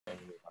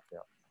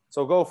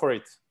So go for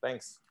it.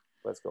 Thanks.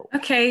 Let's go.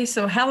 Okay,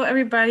 so hello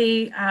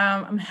everybody.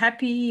 I'm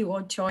happy you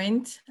all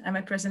joined my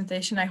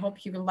presentation. I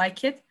hope you will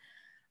like it.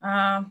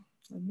 Let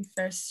me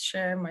first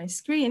share my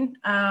screen.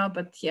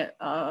 But yeah,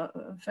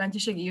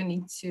 František, you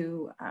need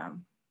to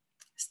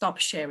stop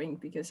sharing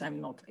because I'm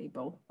not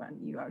able when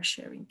you are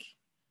sharing.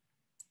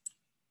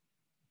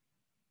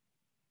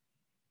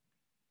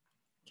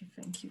 Okay,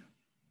 thank you.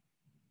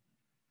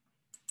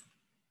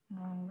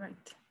 All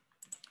right.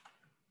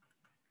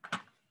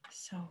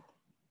 So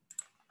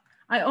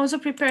I also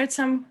prepared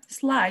some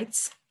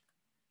slides.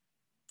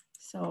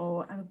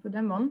 So I will put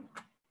them on.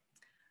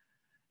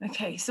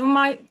 Okay, so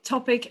my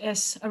topic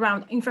is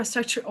around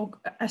infrastructure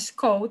as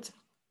code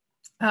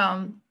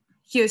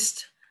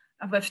used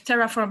with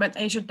Terraform and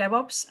Azure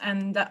DevOps.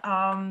 And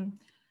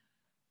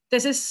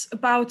this is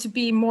about to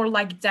be more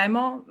like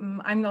demo.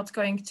 I'm not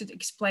going to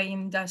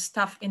explain the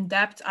stuff in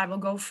depth. I will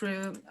go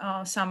through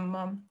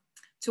some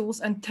tools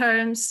and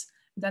terms.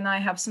 Then I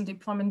have some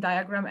deployment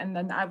diagram, and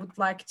then I would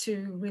like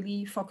to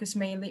really focus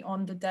mainly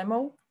on the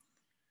demo.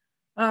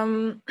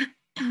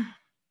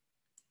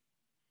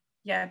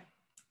 Yeah.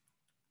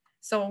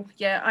 So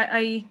yeah,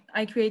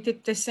 I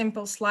created this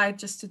simple slide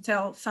just to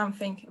tell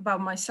something about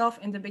myself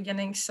in the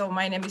beginning. So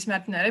my name is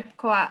Martina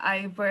Repkova.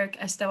 I work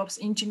as DevOps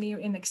engineer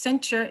in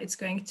Accenture. It's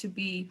going to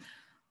be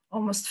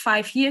almost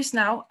 5 years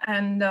now.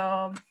 And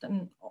all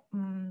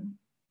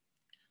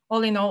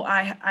in all,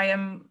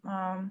 I'm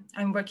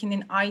working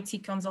in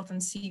IT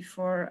consultancy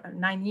for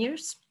 9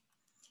 years.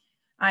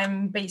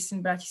 I'm based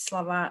in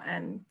Bratislava,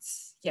 and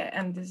yeah,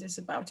 and this is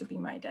about to be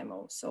my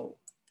demo. So,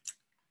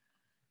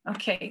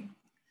 okay.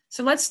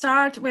 So let's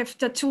start with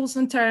the tools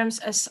and terms,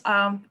 as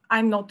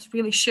I'm not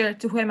really sure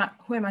to who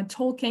am I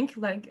talking,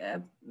 like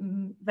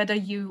whether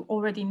you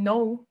already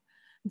know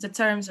the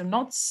terms or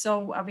not.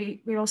 So we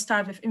will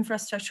start with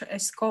infrastructure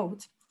as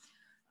code.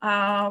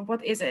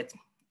 What is it?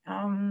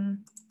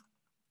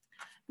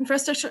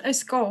 Infrastructure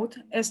as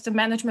code is the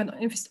management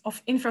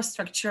of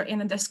infrastructure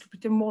in a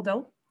descriptive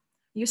model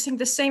using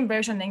the same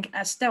versioning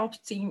as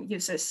DevOps team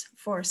uses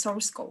for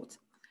source code.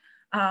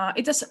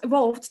 It has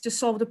evolved to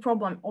solve the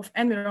problem of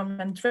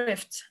environment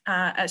drift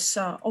as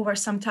over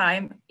some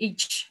time,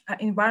 each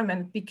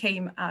environment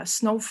became a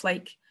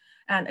snowflake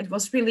and it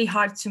was really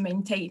hard to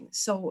maintain.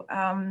 So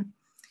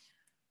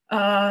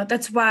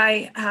that's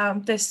why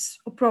this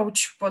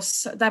approach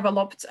was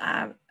developed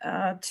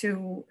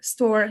to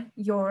store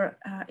your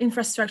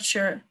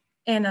infrastructure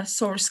in a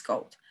source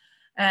code.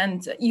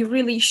 And you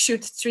really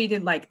should treat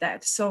it like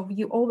that. So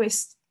you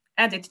always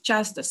edit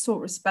just the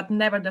source, but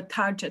never the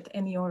target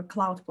in your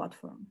cloud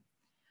platform.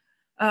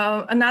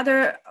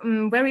 Another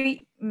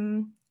very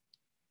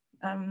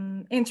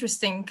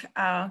interesting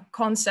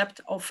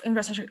concept of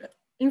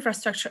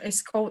infrastructure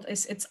as code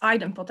is its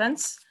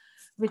idempotence,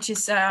 which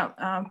is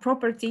a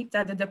property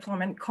that the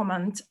deployment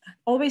command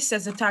always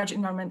sets the target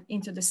environment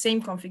into the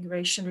same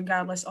configuration,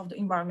 regardless of the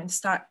environment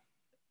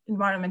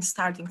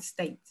starting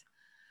state.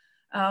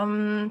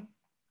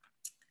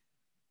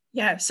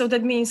 Yeah, so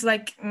that means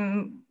like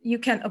you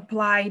can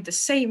apply the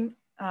same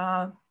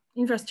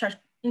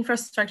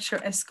infrastructure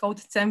as code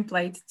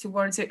template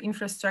towards your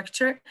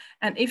infrastructure.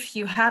 And if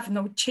you have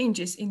no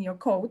changes in your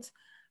code,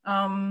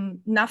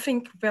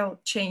 nothing will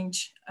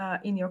change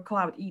in your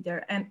cloud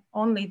either. And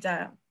only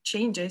the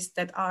changes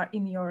that are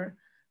in your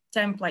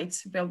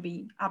templates will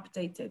be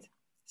updated.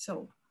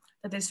 So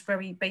that is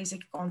very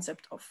basic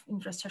concept of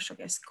infrastructure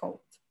as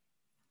code.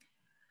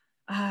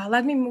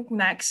 Let me move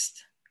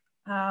next.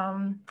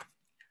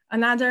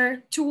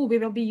 Another tool we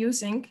will be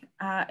using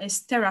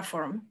is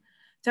Terraform.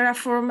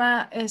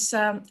 Terraform is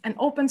an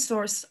open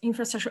source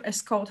infrastructure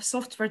as code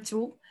software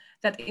tool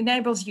that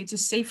enables you to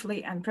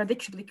safely and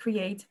predictably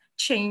create,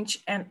 change,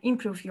 and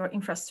improve your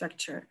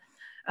infrastructure.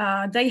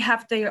 They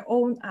have their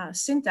own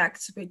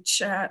syntax,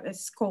 which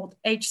is called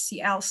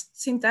HCL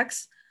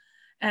syntax.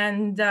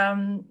 And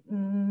there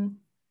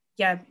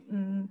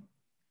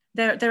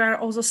are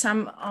also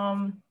some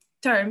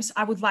terms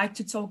I would like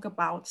to talk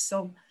about.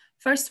 So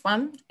first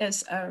one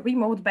is a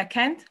remote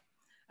backend.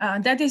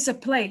 That is a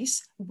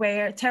place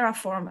where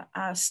Terraform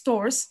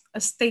stores a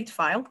state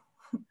file,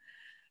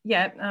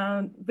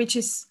 which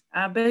is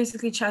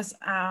basically just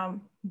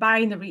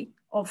binary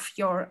of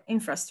your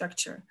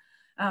infrastructure.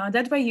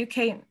 That way you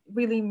can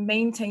really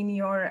maintain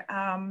your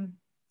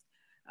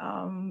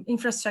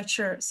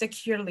infrastructure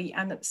securely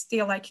and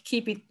still like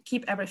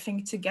keep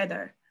everything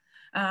together.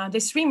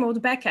 This remote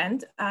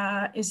backend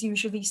is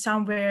usually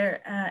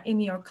somewhere in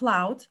your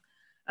cloud.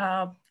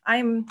 I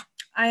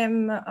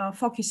am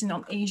focusing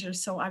on Azure,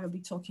 so I will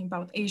be talking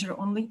about Azure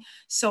only.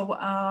 So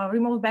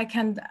remote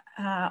backend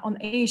on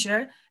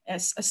Azure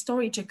is a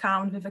storage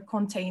account with a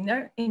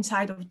container.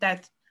 Inside of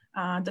that,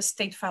 the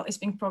state file is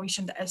being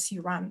provisioned as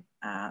you run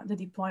the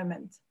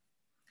deployment.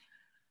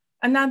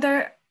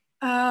 Another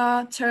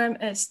term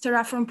is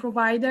Terraform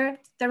provider.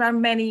 There are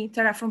many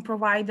Terraform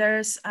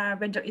providers,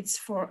 whether it's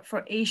for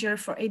Azure,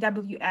 for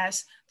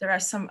AWS. There are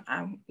some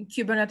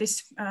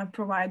Kubernetes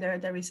provider.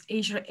 There is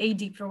Azure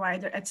AD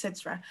provider,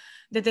 etc.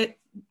 They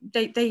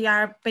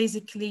are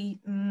basically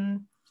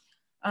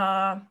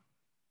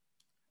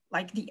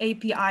like the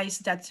APIs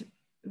that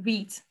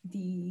read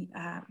the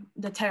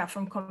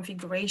Terraform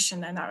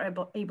configuration and are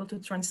able to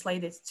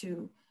translate it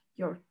to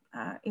your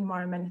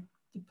environment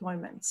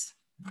deployments.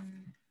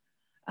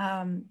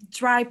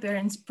 Dry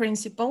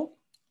principle,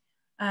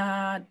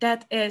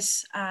 that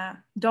is,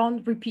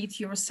 don't repeat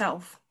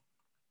yourself.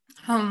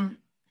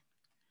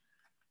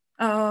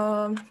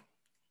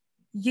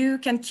 You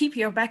can keep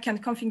your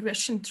backend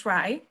configuration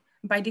dry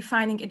by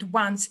defining it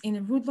once in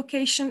a root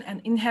location and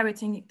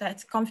inheriting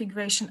that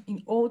configuration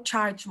in all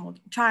child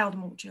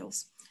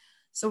modules.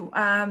 So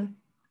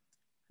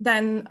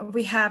then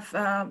we have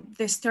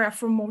these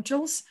Terraform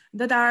modules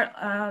that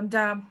are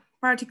the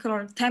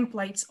particular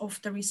templates of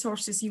the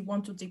resources you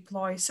want to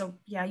deploy. So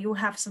yeah, you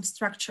have some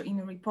structure in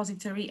a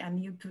repository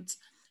and you put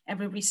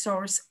every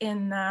resource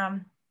in a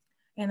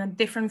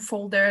different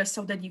folder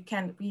so that you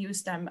can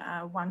reuse them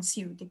once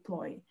you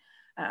deploy.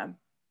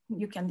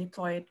 You can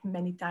deploy it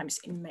many times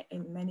in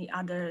many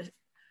other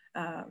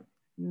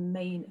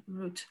main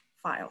root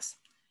files.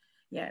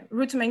 Yeah,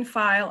 root main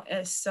file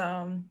is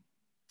a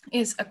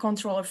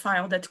controller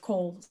file that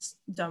calls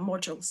the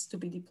modules to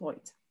be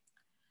deployed.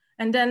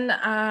 And then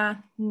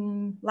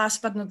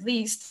last but not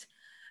least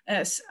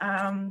is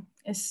a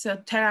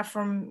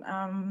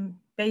Terraform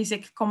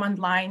basic command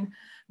line,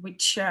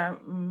 which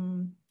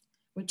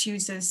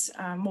uses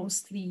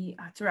mostly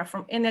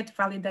Terraform init,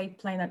 validate,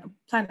 plan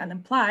and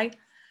apply.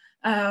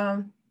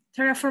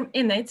 Terraform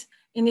init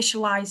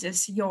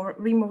initializes your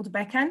remote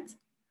backend.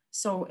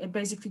 So it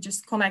basically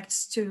just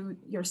connects to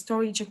your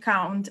storage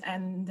account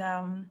and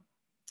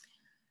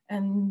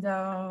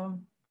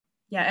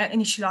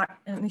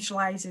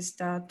initializes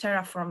the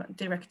Terraform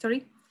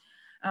directory.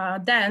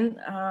 Then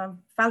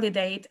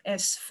validate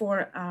is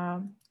for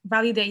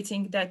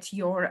validating that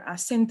your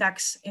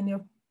syntax in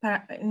your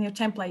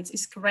templates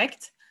is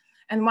correct.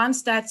 And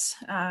once that's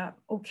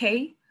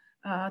okay,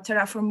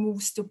 Terraform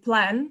moves to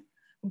plan,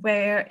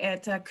 where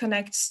it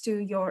connects to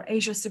your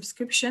Azure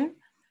subscription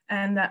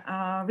and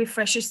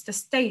refreshes the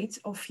state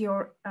of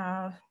your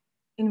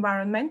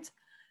environment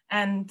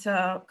and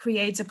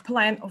creates a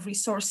plan of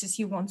resources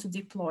you want to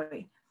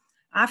deploy.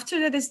 After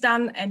that is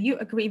done and you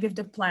agree with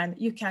the plan,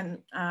 you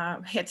can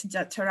hit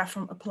the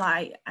Terraform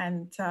apply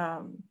and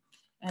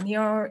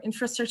your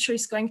infrastructure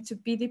is going to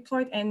be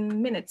deployed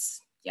in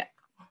minutes. Yeah.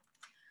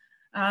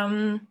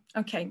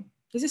 Okay,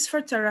 this is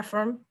for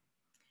Terraform.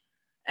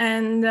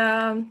 And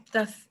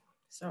the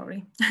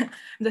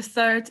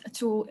third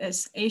tool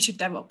is Azure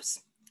DevOps.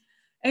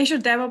 Azure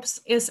DevOps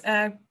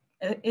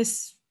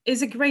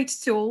is a great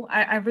tool.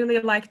 I really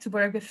like to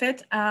work with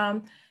it.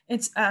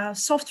 It's a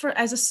software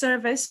as a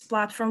service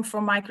platform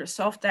from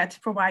Microsoft that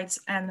provides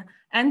an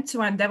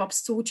end-to-end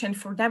DevOps toolchain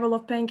for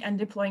developing and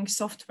deploying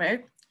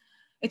software.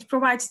 It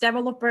provides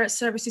developer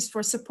services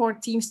for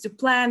support teams to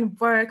plan,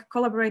 work,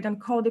 collaborate on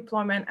code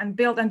deployment, and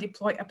build and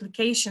deploy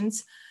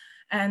applications.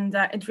 And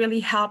it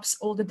really helps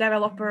all the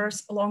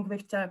developers along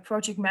with the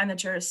project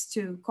managers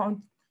to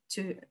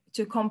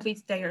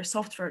complete their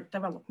software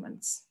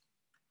developments.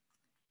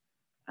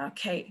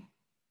 Okay,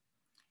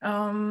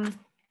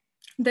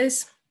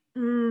 these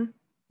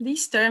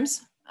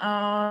terms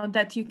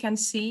that you can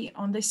see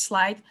on this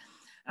slide,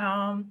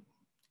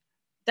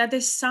 that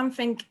is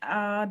something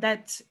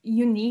that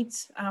you need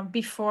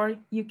before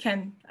you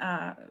can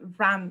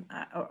run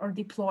or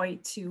deploy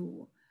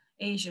to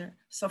Azure.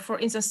 So for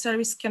instance,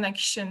 service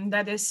connection,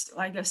 that is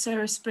like a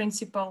service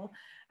principle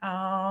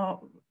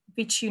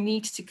which you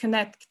need to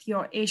connect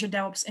your Azure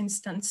DevOps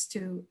instance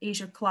to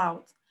Azure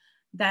Cloud.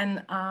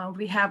 Then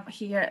we have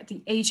here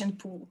the agent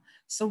pool.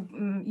 So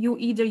you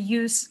either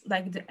use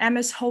like the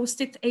MS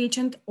hosted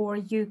agent or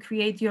you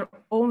create your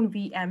own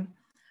VM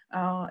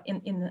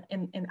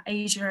in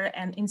Azure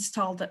and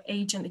install the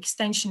agent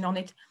extension on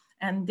it.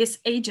 And this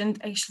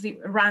agent actually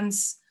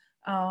runs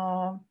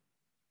the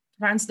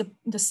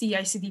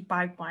CI/CD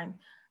pipeline.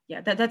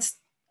 Yeah, that's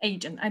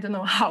agent. I don't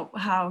know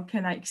how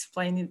can I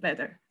explain it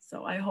better.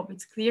 So I hope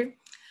it's clear.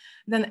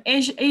 Then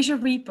Azure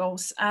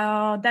repos,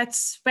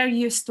 that's where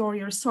you store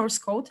your source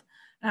code.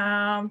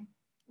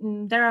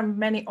 There are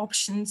many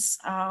options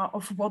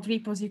of what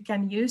repos you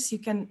can use. You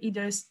can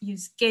either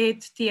use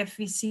Git,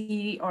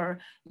 TFVC, or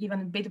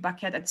even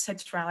Bitbucket,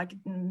 etc. Like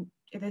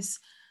it is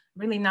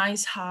really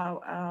nice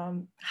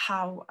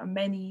how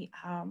many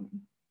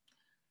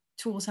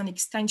tools and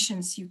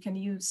extensions you can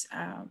use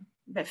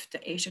with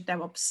the Azure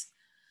DevOps.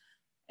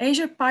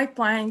 Azure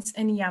pipelines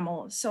and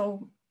YAML.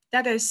 So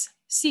that is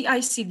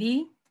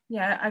CI/CD.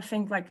 Yeah, I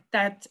think like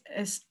that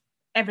is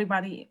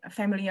everybody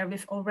familiar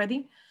with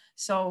already.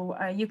 So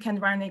you can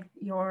run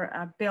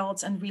your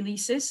builds and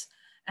releases.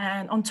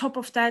 And on top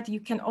of that, you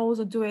can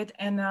also do it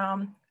in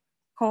a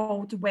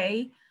code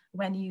way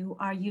when you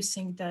are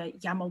using the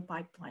YAML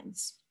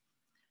pipelines.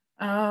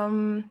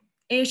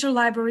 Azure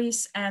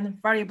libraries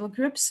and variable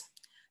groups.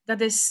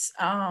 That is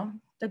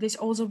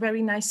also a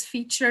very nice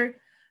feature.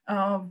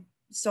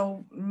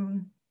 So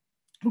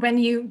when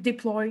you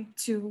deploy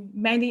to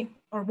many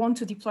or want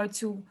to deploy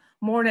to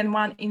more than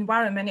one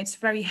environment, it's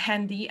very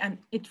handy, and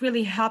it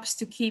really helps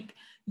to keep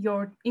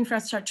your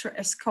infrastructure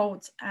as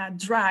code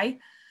dry,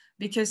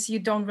 because you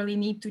don't really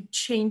need to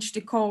change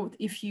the code.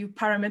 If you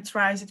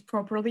parameterize it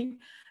properly,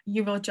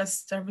 you will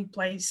just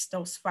replace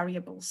those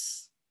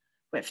variables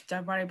with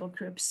the variable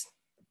groups.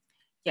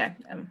 Yeah,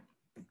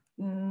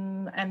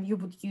 and you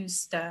would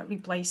use the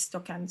replace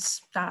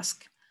tokens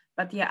task.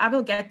 But yeah, I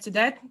will get to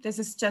that. This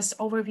is just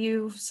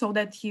overview so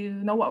that you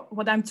know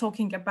what I'm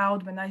talking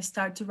about when I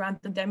start to run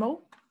the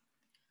demo.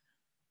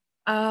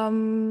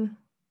 I'm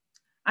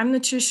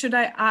not sure, should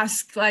I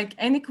ask like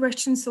any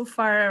questions so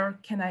far, or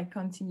can I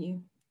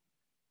continue?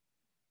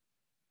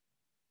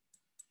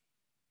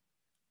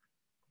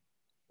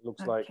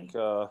 Looks okay. like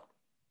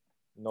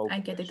no I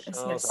get it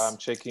as yes. I'm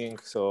checking,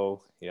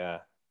 so yeah.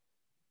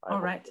 All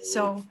right,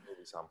 so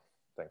maybe some.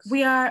 Thanks.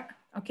 We are,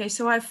 okay,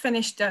 so I've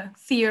finished the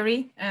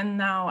theory, and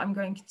now I'm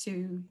going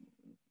to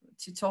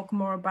talk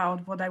more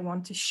about what I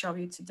want to show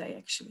you today,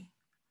 actually.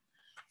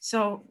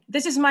 So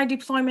this is my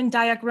deployment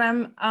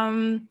diagram.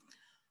 I'm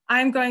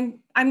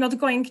not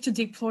going to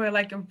deploy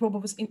like a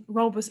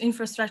robust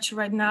infrastructure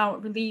right now,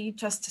 really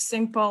just a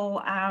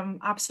simple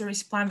app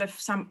service plan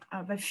with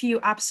a few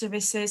app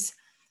services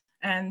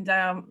and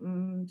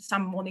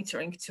some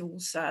monitoring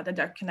tools that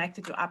are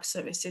connected to app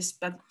services.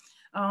 But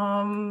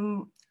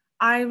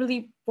I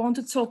really want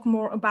to talk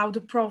more about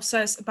the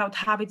process, about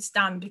how it's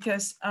done,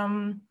 because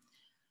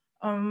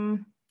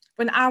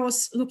when I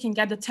was looking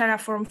at the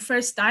Terraform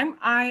first time,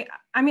 I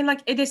mean,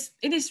 like it is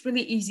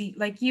really easy.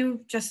 Like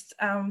you just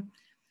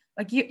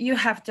like you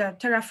have the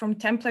Terraform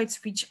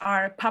templates, which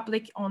are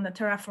public on the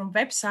Terraform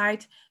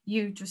website.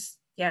 You just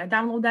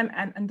download them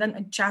and then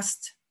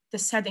adjust the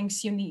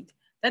settings you need.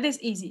 That is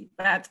easy.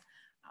 But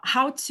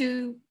how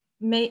to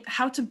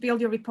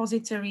build your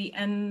repository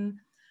and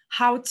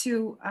how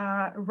to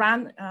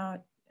run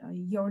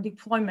your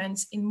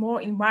deployments in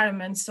more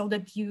environments so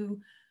that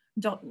you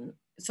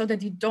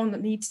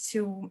don't need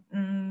to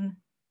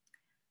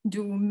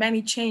do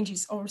many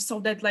changes, or so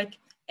that like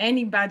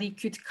anybody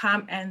could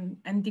come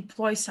and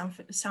deploy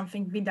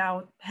something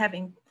without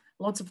having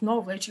lots of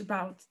knowledge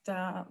about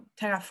the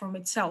Terraform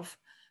itself.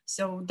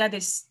 So that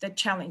is the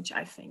challenge,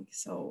 I think.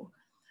 So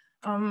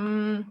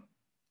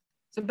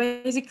so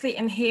basically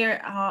in here,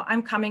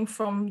 I'm coming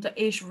from the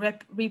Azure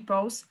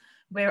repos,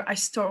 where I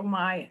store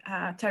my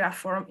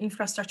Terraform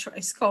infrastructure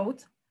as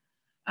code.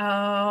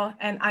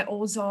 And I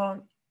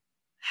also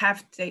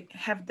have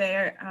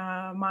there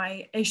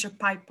my Azure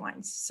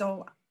pipelines.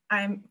 So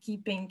I'm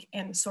keeping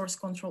in source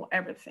control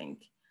everything.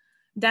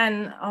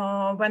 Then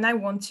when I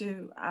want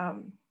to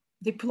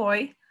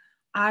deploy,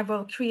 I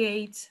will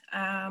create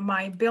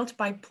my build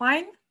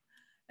pipeline.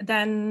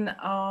 Then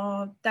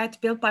that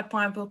build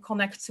pipeline will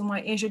connect to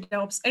my Azure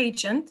DevOps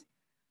agent.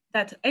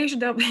 That Azure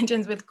DevOps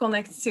agent will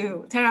connect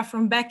to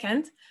Terraform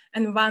backend.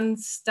 And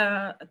once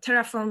the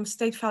Terraform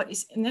state file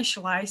is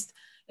initialized,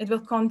 it will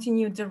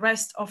continue the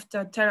rest of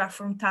the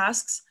Terraform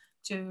tasks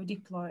to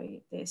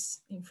deploy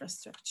this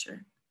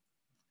infrastructure.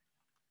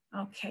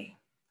 Okay,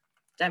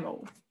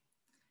 demo.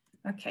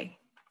 Okay,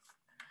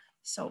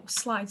 so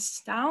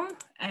slides down.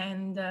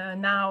 And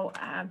now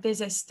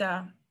this is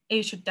the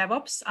Azure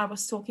DevOps I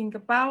was talking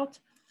about.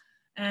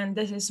 And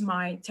this is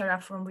my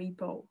Terraform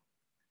repo.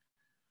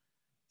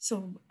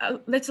 So a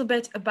little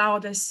bit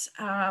about this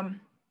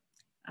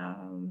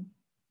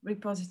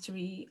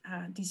repository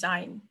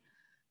design.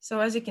 So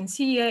as you can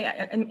see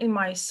in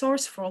my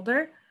source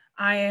folder,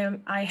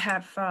 I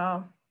have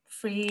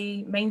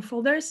 3 main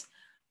folders.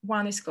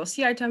 One is called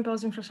CI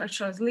Temples,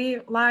 Infrastructure as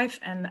Live,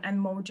 and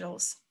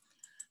modules.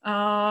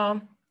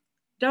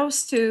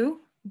 Those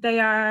two, they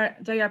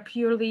are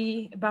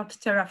purely about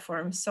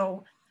Terraform.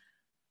 So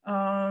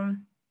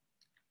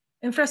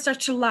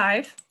Infrastructure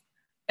Live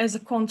as a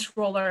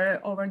controller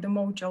over the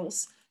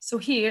modules. So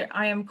here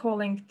I am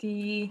calling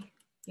the,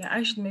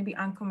 I should maybe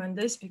uncomment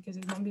this because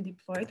it won't be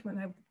deployed when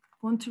I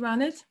want to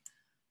run it.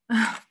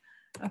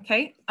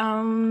 Okay.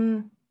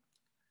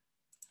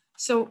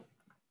 So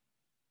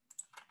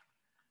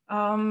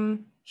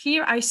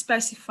here I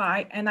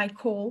specify and I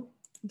call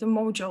the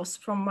modules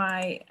from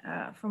my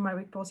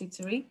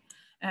repository,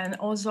 and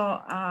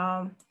also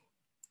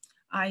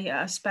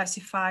I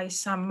specify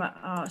some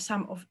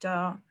of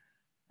the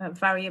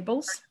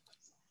variables.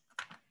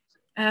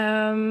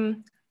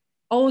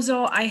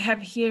 Also, I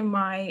have here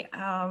my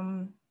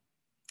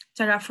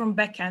Terraform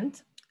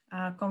backend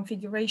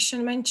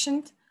configuration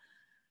mentioned.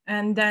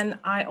 And then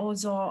I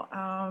also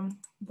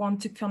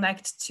want to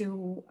connect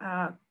to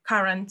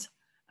current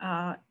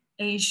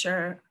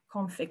Azure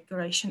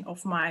configuration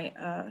of my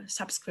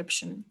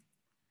subscription.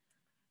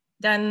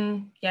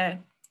 Then,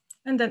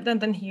 and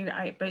then here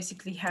I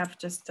basically have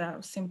just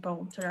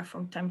simple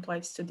Terraform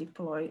templates to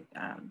deploy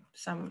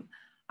some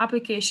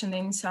application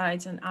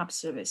insights and app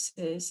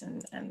services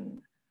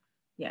and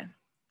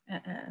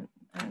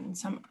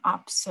some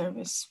app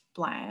service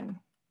plan.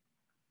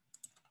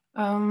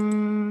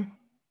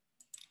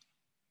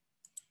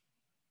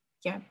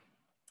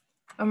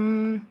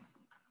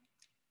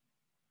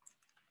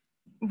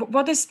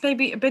 What is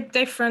maybe a bit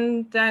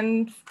different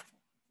than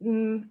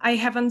I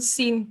haven't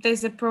seen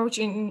this approach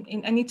in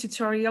any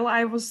tutorial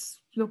I was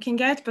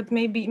looking at, but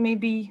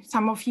maybe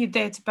some of you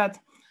did. But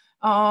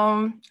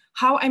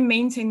how I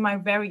maintain my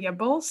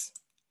variables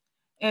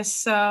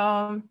is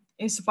via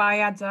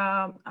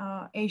the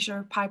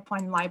Azure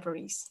pipeline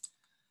libraries.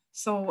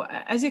 So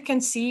as you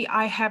can see,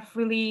 I have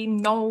really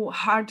no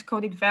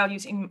hard-coded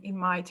values in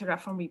my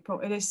Terraform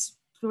repo. It is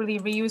really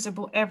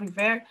reusable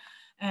everywhere,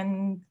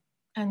 and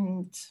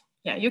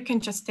yeah, you can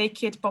just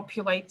take it,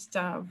 populate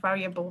the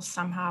variables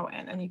somehow,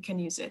 and you can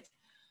use it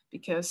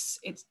because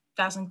it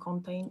doesn't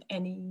contain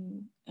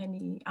any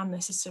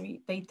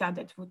unnecessary data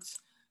that would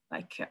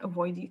like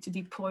avoid you to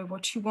deploy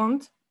what you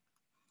want.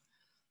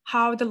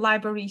 How the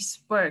libraries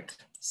work.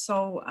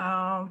 So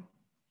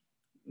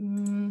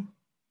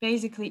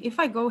basically, if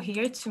I go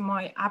here to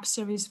my app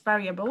service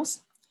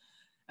variables,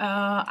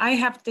 I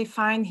have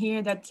defined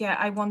here that, yeah,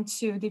 I want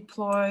to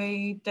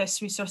deploy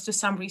this resource to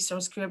some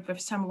resource group with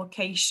some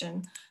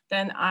location.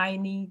 Then I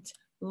need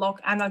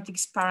log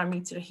analytics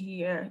parameter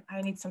here.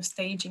 I need some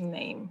staging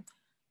name,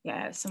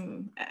 yeah,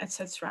 some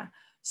etc.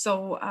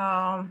 So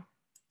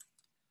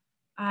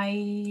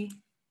I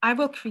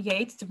will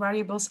create the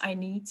variables I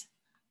need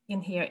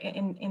in here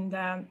in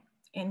the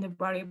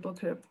variable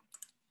group.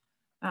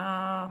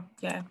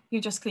 Yeah, you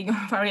just click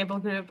on variable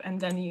group and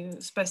then you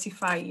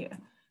specify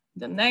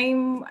the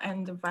name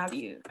and the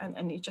value,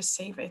 and you just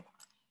save it,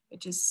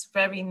 which is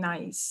very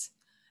nice.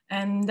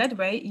 And that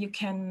way you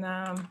can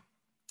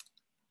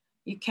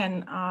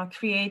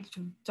create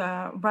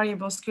the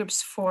variable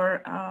scripts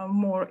for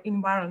more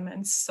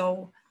environments.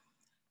 So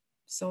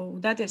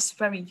that is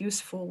very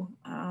useful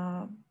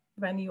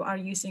when you are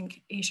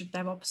using Azure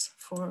DevOps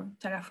for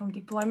Terraform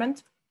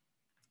deployment.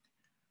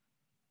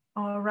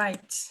 All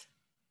right.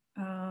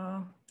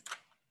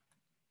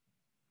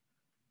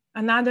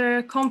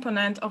 Another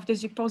component of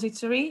this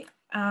repository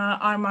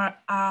are my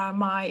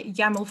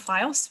YAML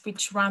files,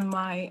 which run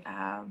my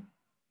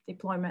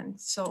deployment.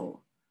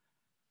 So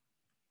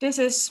this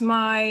is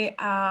my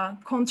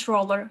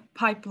controller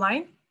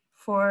pipeline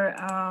for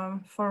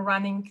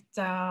running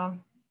the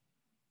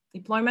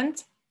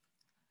deployment.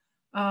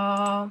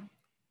 And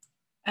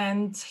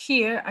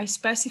here I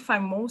specify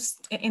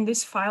in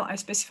this file, I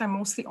specify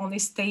mostly only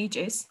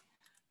stages.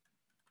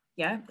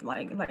 Yeah,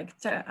 like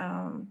the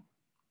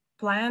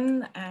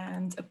plan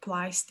and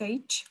apply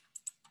stage.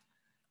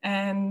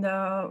 And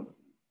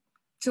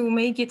to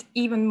make it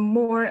even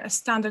more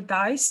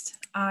standardized,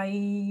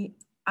 I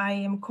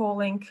am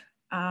calling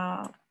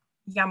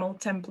YAML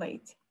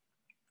template.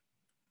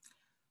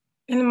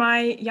 In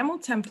my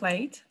YAML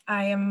template,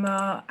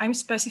 I'm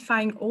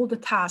specifying all the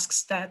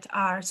tasks that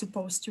are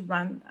supposed to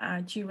run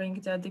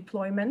during the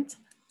deployment.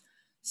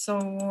 So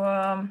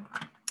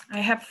I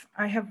have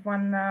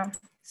one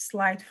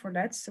slide for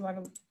that. So I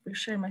will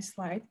reshare my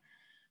slide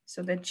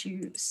so that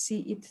you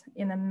see it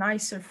in a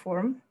nicer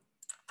form.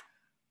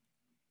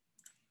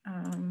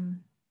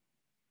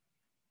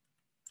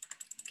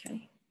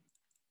 Okay.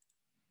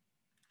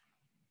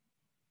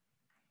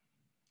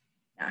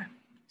 Yeah,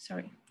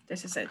 sorry,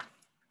 this is it.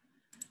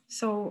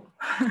 So,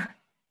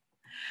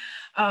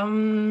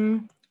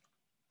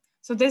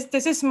 so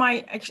this is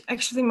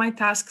actually my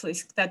task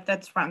list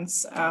that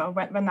runs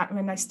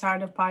when I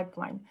start a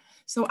pipeline.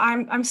 So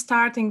I'm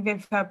starting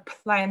with a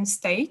plan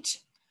stage.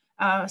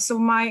 So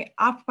my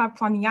app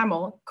pipeline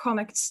YAML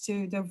connects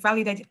to the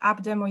validated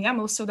app demo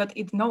YAML so that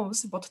it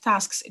knows what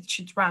tasks it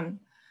should run.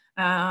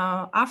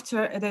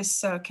 After it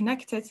is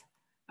connected,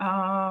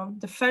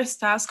 the first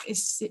task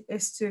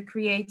is to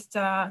create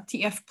the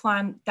TF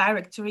plan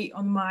directory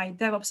on my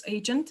DevOps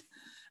agent,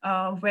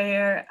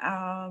 where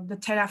the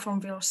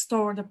Terraform will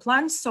store the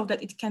plans so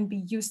that it can be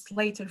used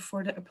later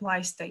for the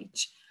apply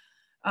stage.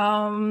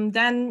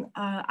 Then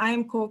I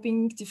am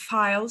copying the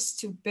files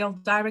to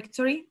build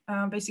directory,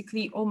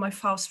 basically all my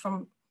files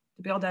from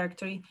the build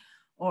directory,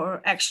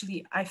 or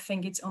actually I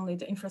think it's only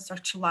the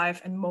infrastructure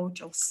live and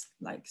modules,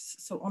 like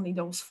so only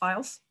those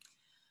files.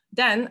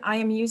 Then I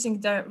am using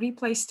the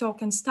replace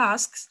tokens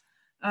tasks,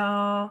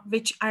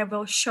 which I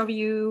will show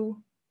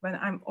you when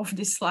I'm off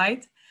this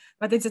slide.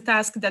 But it's a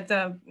task that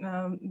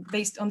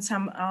based on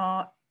some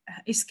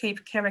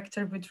escape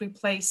character would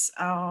replace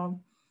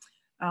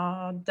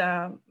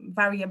the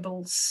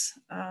variable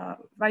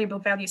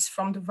values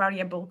from the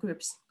variable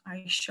groups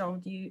I've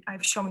shown you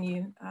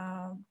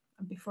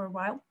before a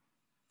while.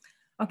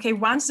 Okay,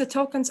 once the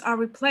tokens are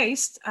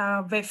replaced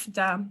with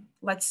the,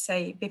 let's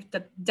say, with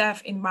the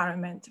dev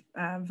environment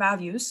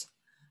values,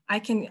 I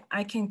can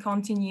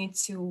continue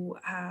to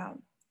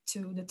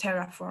the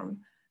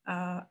Terraform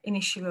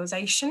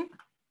initialization.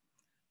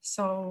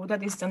 So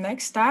that is the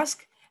next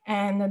task,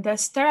 and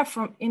this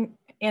Terraform in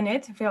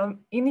it will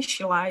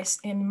initialize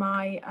in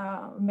my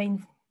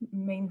main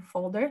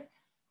folder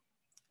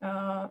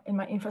in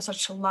my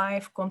infrastructure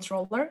live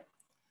controller.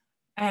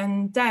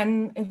 And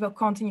then it will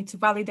continue to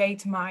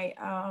validate my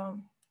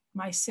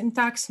my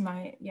syntax,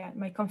 my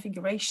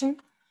configuration.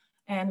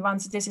 And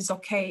once this is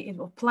okay, it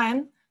will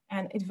plan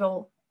and it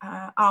will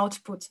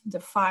output the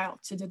file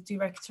to the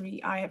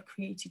directory I have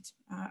created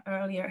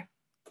earlier.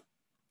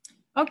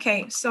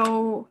 Okay,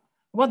 so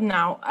what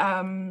now?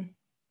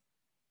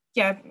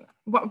 Yeah,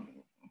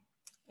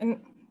 and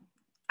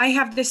I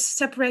have this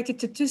separated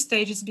to 2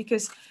 stages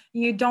because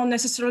you don't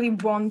necessarily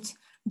want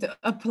the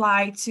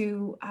apply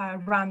to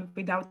run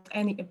without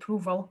any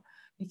approval,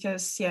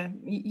 because yeah,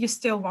 you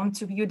still want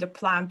to view the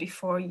plan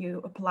before you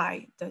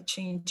apply the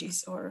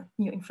changes or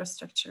new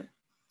infrastructure.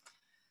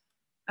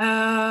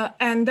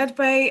 And that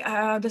way,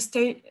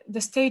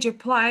 the stage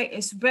apply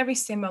is very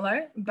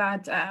similar,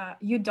 but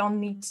you don't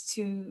need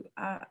to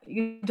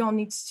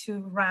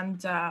run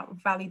the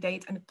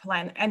validate and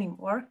plan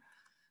anymore,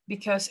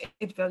 because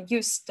it will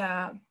use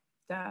the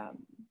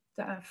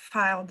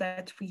file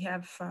that we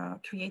have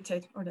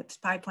created, or that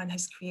pipeline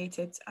has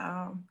created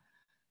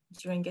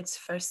during its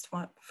first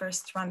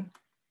run.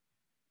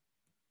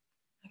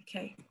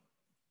 Okay.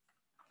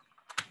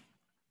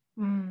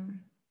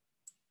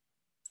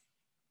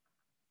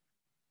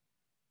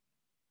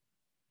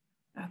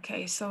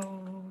 Okay,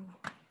 so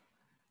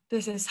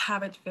this is how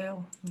it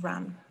will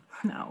run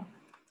now.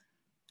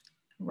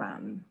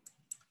 Run.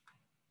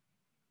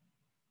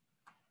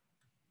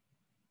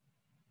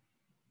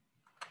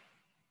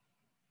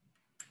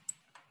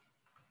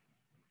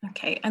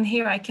 Okay, and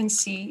here I can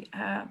see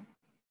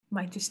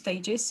my 2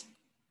 stages,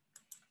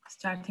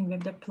 starting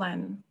with the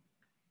plan.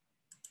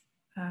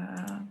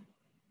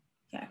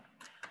 Yeah.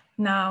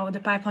 Now the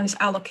pipeline is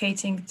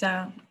allocating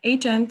the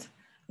agent.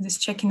 It is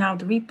checking out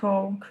the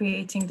repo,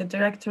 creating the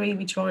directory,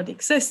 which already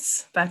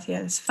exists, but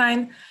yeah, it's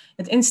fine.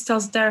 It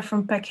installs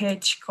Terraform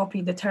package,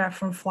 copy the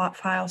Terraform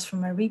files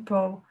from my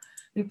repo,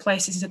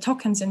 replaces the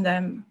tokens in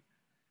them,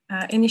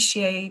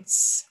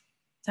 initiates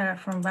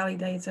Terraform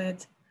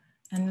validated,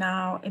 and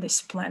now it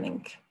is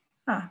planning.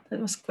 Ah, that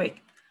was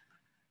quick.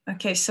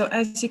 Okay, so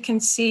as you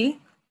can see,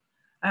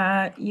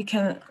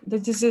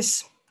 this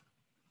is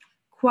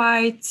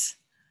quite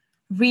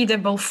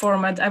readable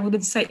format. I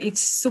wouldn't say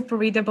it's super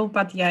readable,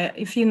 but yeah,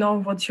 if you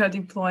know what you're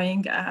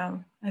deploying,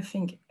 I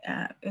think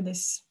it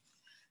is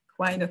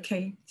quite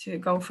okay to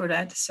go for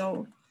that.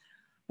 So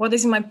what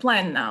is my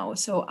plan now?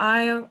 So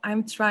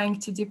I'm trying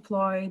to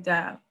deploy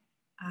the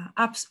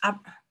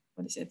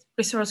what is it?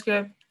 Resource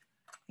group.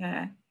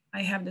 Yeah,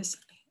 I have this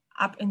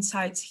app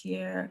insights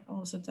here,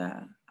 also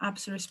the app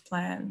service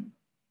plan.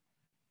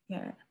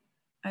 Yeah,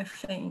 I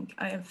think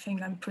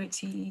I'm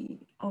pretty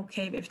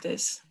okay with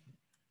this.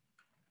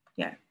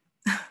 Yeah.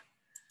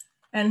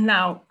 And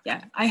now,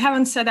 yeah, I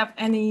haven't set up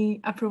any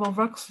approval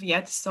workflow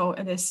yet, so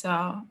it is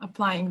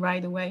applying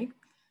right away,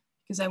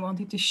 because I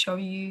wanted to show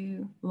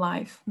you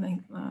live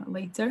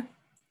later.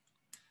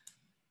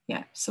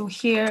 Yeah, so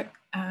here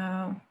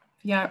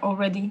we are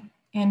already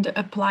in the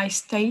apply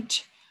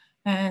stage,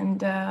 and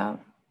the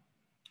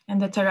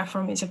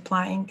Terraform is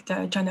applying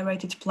the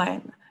generated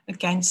plan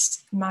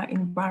against my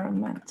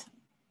environment.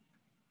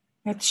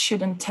 It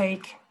shouldn't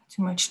take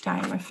too much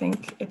time. I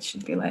think it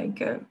should be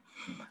like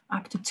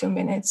up to 2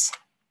 minutes.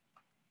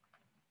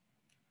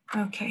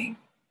 Okay.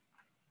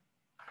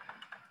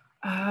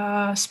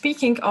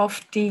 Speaking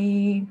of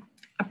the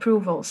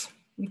approvals,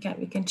 we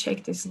can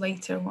check this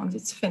later once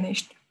it's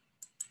finished.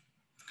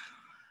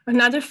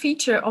 Another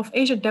feature of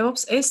Azure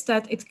DevOps is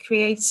that it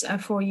creates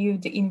for you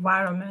the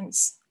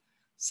environments.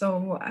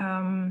 So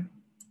I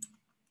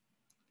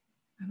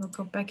will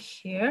go back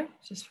here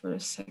just for a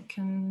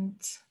second.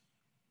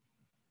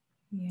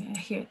 Yeah,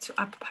 here to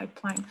app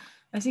pipeline.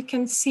 As you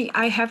can see,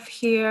 I have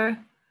here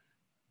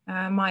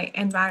my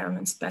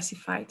environment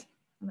specified,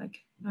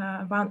 like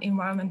 1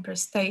 environment per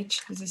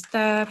stage. This is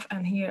dev,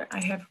 and here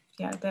I have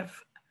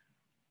dev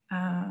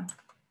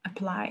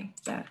apply.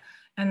 Yeah.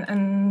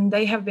 And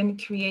they have been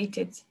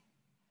created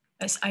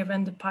as I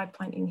run the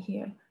pipeline in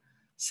here.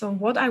 So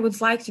what I would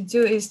like to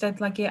do is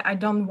that, like, I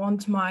don't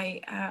want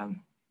my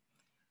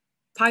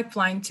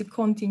pipeline to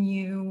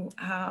continue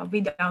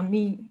without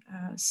me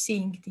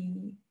seeing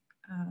the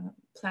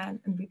plan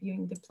and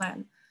reviewing the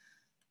plan.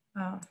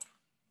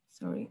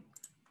 Sorry.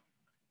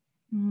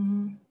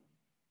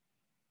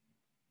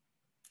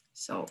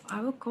 So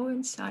I will go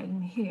inside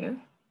in here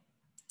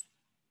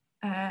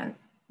and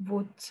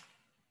would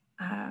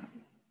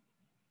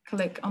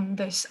click on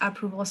this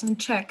approvals and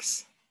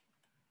checks.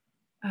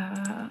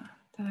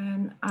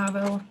 Then I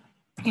will,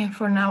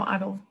 for now, I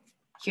will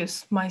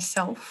use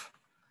myself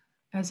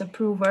as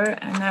approver,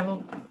 and I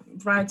will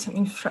write some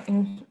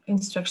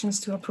instructions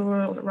to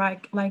approver,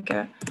 like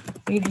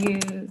review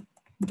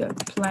the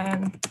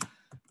plan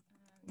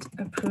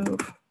and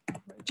approve,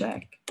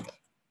 reject,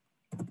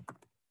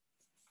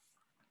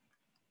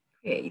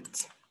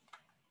 create.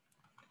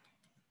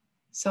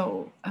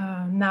 So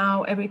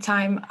now every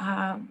time,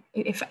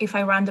 if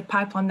I run the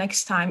pipeline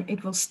next time,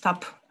 it will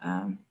stop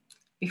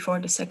before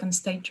the second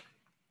stage.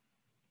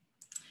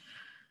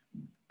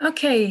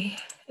 Okay,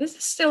 is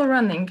it still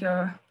running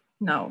or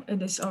no?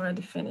 It is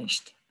already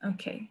finished.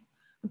 Okay,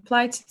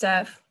 apply to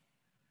dev.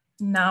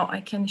 Now I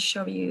can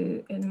show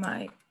you in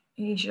my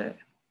Azure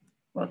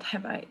what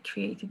have I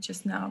created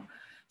just now.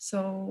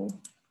 So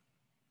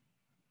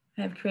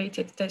I have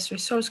created this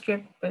resource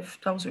group with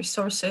those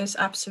resources,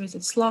 app service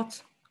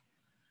slot,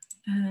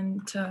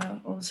 and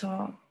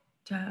also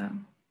the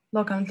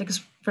local analytics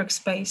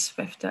workspace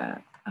with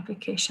the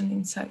application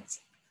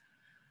insights.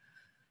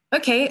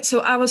 Okay, so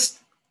I was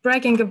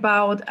bragging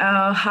about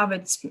how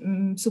it's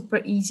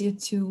super easy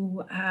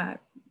to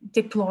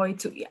deploy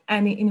to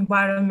any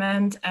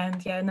environment,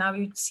 and yeah, now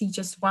you see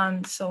just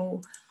one.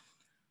 So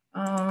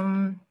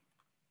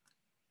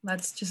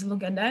let's just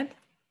look at that.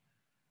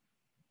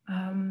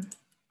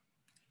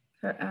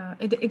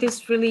 It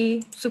is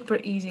really super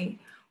easy.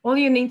 All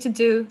you need to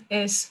do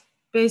is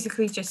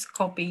basically just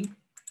copy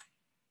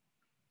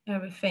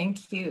everything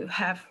you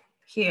have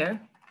here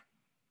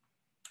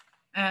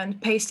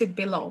and paste it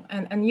below.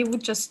 And you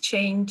would just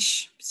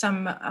change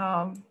some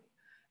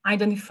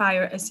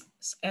identifier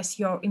as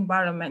your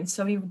environment.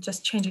 So you would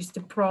just change it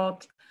to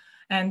prod,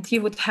 and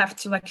you would have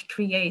to like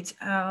create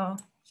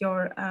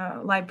your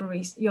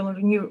libraries, your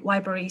new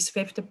libraries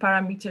with the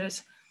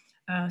parameters,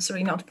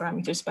 sorry, not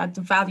parameters, but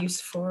the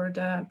values for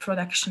the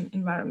production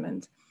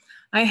environment.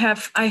 I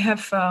have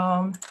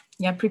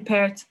yeah,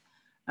 prepared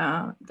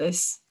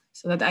this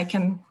so that I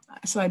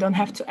don't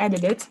have to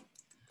edit it.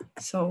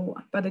 So,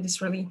 but it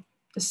is really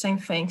the same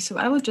thing. So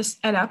I will just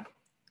add up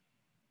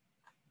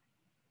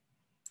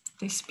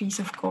this piece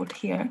of code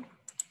here.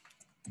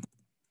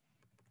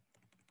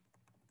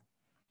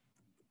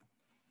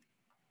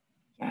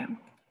 Yeah,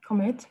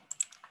 commit.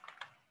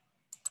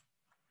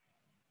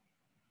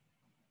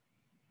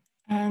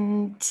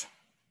 And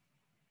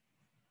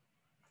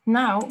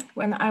now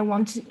when I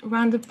want to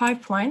run the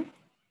pipeline,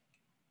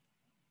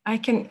 I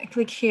can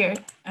click here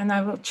and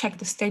I will check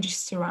the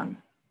stages to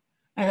run.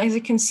 And as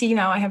you can see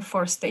now, I have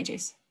 4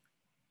 stages.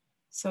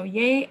 So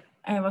yay,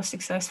 I was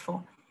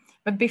successful.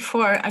 But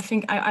before, I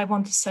think I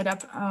want to set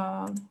up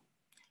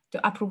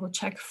the approval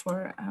check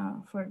for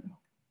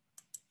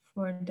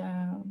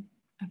the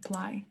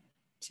apply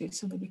too,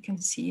 so that you can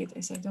see it,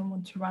 as I don't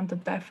want to run the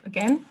dev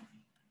again.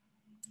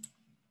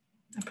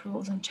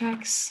 Approvals and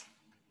checks.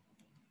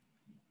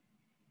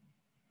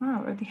 Oh, I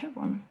already have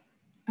one.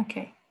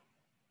 Okay.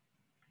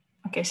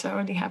 Okay, so I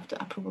already have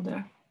the approval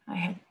there. I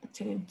had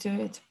to do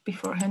it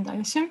beforehand, I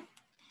assume.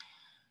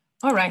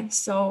 All right,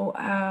 so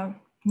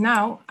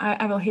now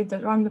I will hit the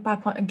run the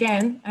pipeline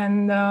again.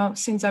 And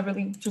since I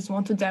really just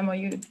want to demo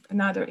you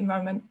another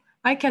environment,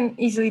 I can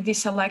easily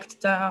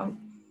deselect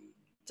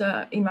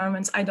the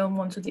environments I don't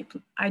want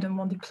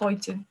deploy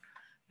to.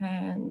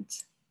 And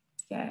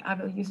yeah, I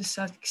will use the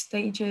static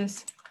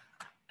stages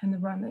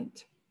and run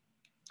it.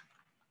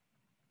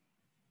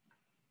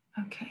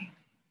 Okay.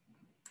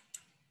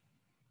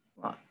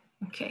 Well,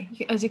 okay,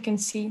 as you can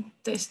see,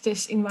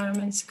 this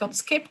environment got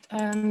skipped,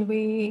 and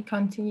we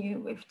continue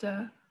with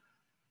the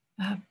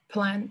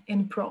plan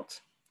in prod.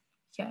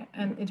 Yeah,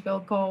 and it will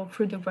go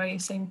through the very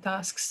same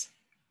tasks.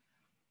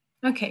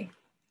 Okay,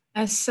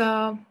 as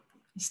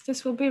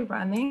this will be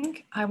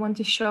running, I want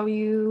to show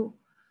you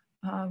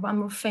one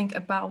more thing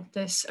about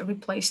this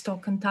replace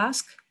token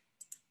task.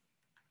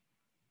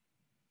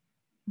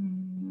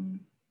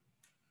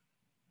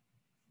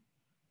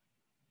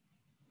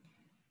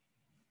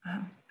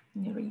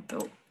 In the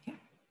repo, yeah.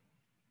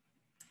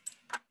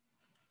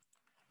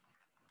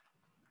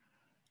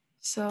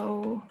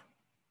 So,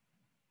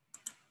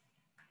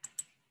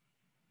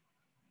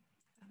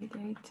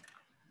 validate,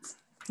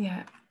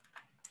 yeah.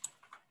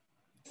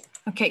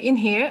 Okay, in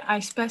here, I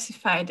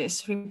specify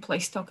this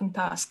replace token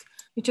task,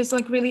 which is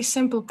like really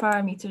simple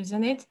parameters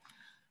in it.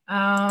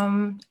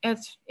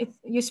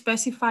 You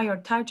specify your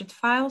target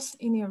files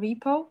in your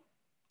repo,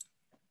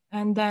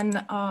 and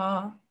then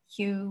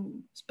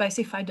you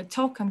specify the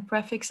token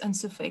prefix and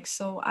suffix.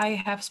 So I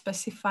have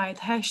specified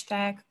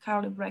hashtag,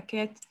 curly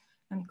bracket,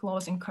 and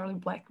closing curly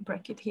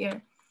bracket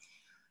here.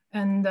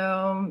 And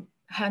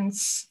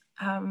hence,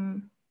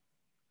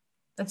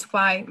 that's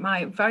why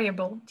my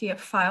variable TF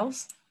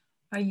files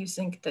are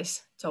using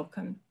this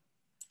token.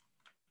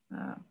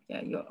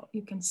 Yeah,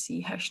 you can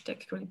see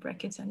hashtag curly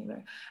brackets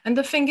anywhere. And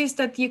the thing is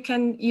that you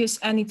can use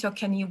any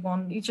token you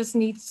want. You just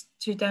need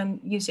to then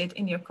use it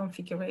in your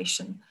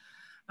configuration.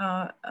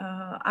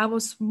 I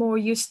was more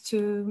used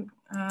to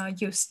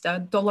use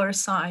the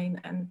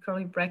 $sign and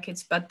curly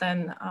brackets, but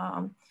then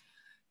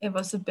it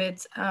was a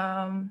bit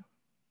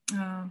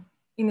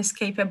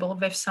inescapable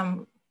with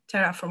some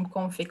Terraform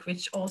config,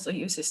 which also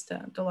uses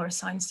the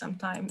 $sign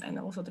sometime and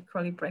also the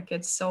curly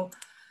brackets. So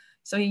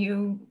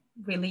you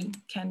really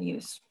can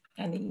use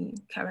any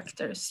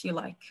characters you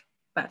like,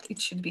 but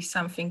it should be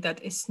something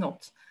that is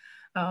not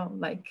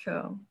like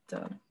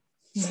the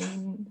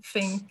main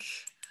thing,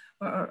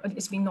 or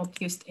it's been not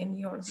used in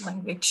your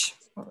language,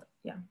 or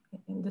yeah,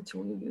 in the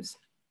tool you use.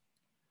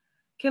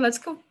 Okay, let's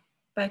go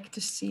back to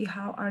see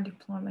how our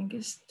deployment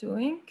is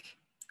doing.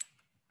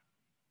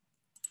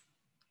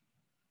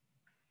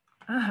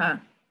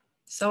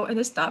 So it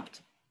is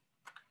stopped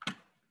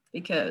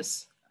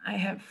because I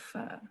have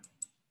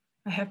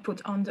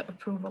put on the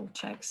approval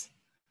checks.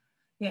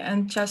 Yeah,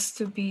 and just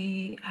to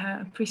be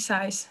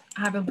precise,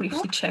 I will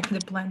briefly check the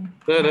plan.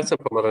 Lecem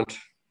pomarańcz.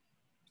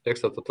 Jak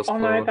to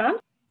sprawa?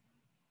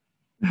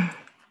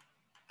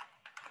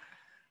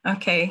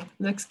 Okay,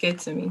 looks good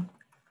to me.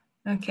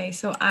 Okay,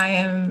 so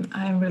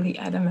I'm really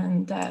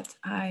adamant that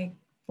I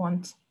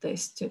want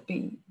this to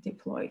be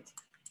deployed.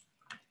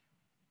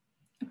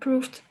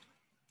 Approved.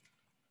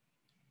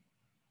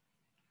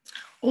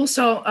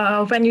 Also,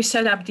 when you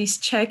set up these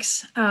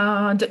checks,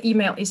 the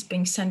email is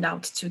being sent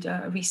out to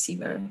the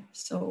receiver,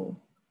 so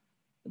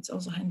it's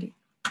also handy.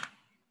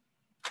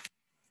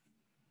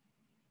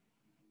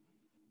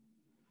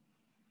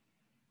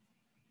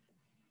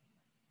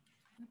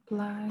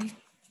 Apply.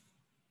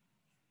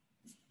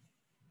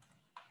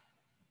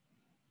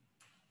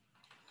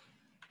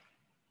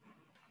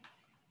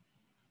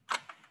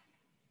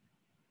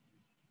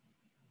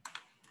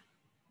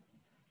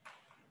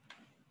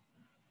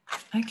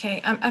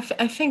 Okay,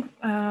 I think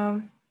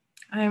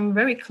I'm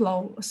very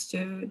close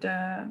to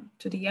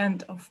the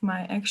end of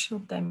my actual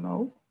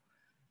demo.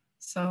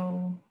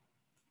 So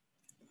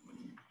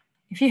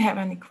if you have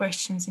any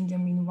questions in the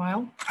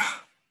meanwhile,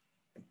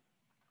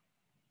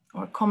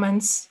 or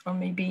comments, or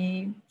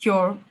maybe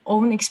your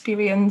own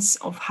experience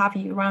of how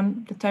you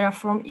run the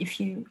Terraform, if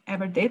you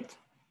ever did,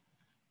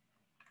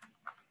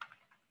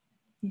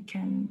 you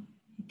can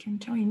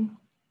join.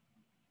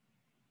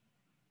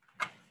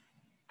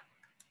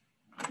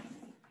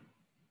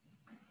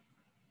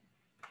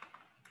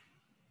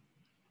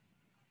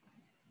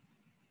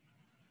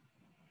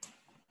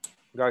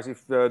 Guys,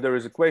 if there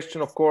is a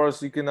question, of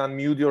course, you can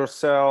unmute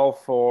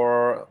yourself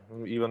or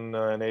even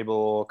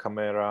enable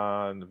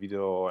camera and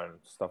video and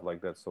stuff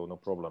like that. So no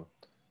problem.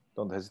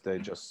 Don't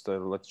hesitate. Just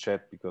let's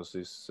chat, because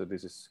this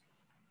is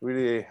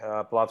really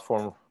a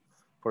platform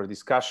for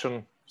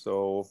discussion.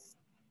 So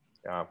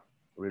yeah,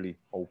 really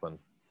open.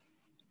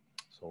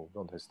 So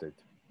don't hesitate.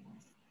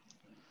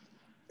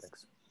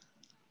 Thanks.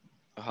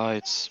 Hi,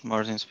 it's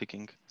Martin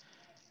speaking.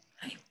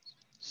 Hi.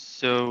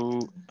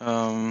 So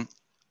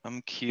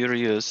I'm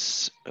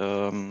curious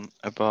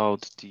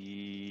about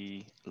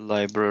the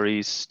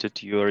libraries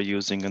that you are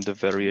using in the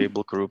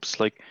variable groups.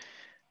 Like,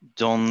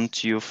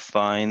 don't you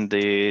find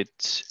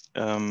it,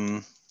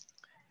 you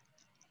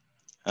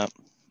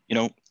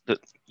know, that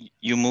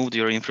you moved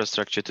your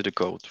infrastructure to the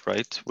code,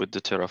 right, with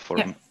the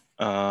Terraform?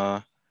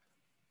 Yeah.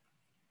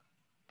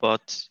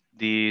 But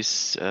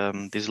these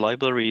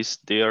libraries,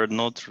 they are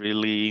not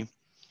really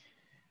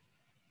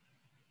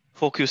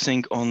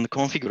focusing on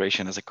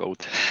configuration as a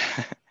code,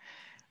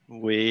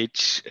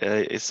 which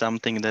is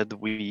something that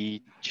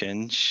we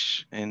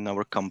change in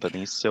our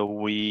company. So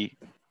we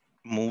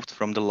moved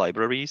from the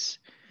libraries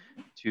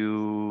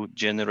to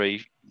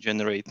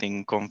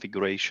generating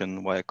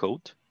configuration via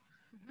code.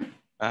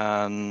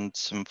 And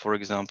for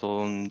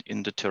example,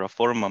 in the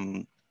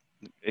Terraform,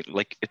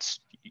 it's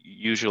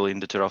usually in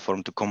the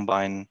Terraform to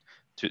combine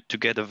to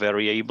get the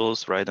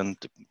variables, right? And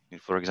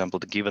for example,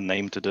 to give a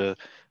name to the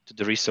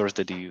resource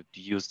that you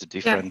use, the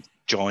different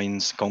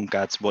joins,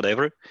 concats,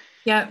 whatever.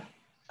 Yeah.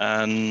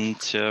 And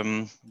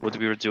what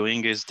we are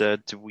doing is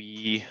that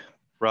we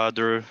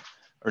rather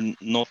are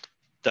not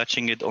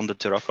touching it on the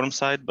Terraform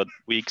side, but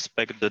we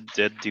expect that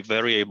the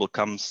variable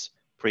comes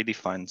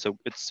predefined. So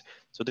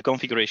the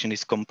configuration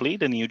is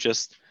complete, and you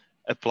just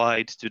apply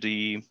it to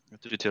the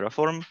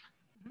Terraform.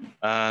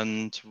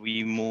 And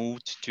we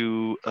moved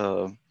to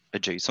a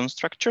JSON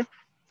structure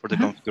for the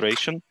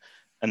configuration.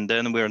 And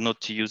then we're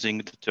not using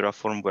the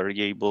Terraform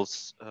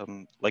variables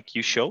like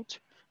you showed,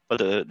 but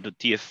the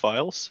TF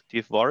files,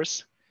 TF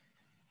vars,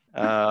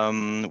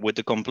 with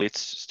the complete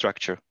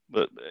structure.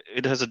 But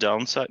it has a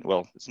downside.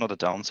 Well, it's not a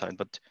downside,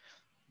 but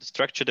the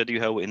structure that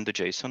you have in the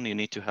JSON, you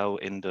need to have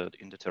in the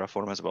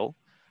Terraform as well.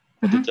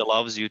 But it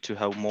allows you to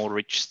have more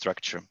rich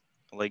structure.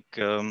 Like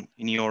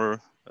in your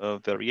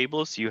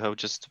variables, you have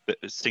just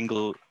a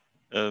single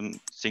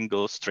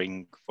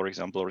string, for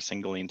example, or a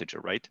single integer,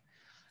 right?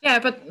 Yeah,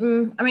 but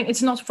I mean,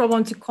 it's not a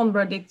problem to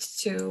convert it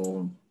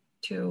to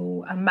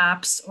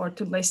maps or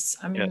to lists.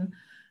 I mean,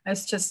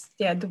 it's just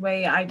the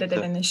way I did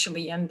it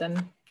initially, and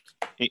then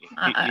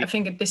I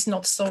think it is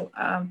not so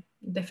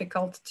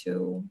difficult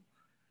to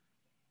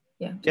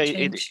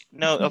change.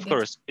 No, of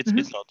course,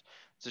 it's not.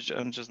 So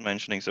I'm just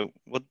mentioning. So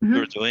what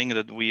we're doing,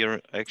 that we are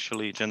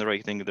actually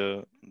generating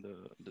the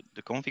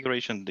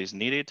configuration that is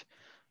needed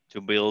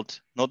to build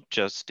not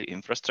just the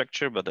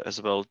infrastructure, but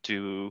as well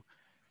to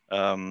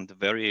the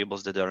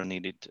variables that are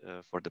needed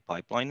for the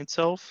pipeline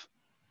itself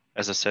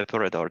as a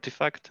separate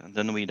artifact. And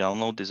then we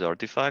download this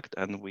artifact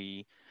and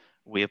we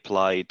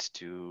apply it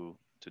to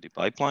the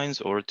pipelines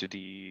or to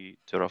the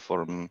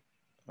Terraform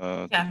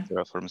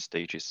Terraform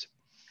stages.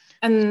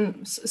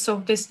 And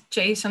so this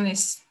JSON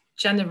is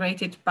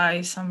generated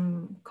by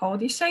some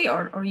code, you say,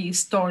 or you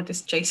store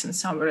this JSON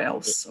somewhere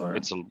else? Or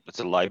it's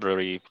a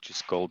library which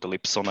is called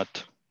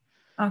Ellipsonet.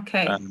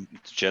 Okay. And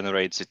it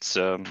generates its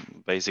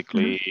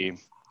basically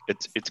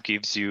it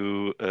gives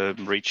you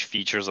rich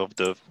features of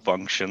the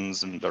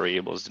functions and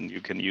variables that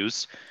you can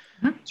use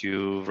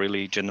to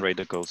really generate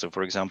the code. So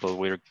for example,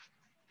 we're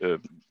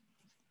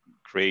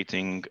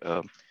creating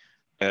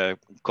a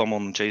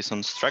common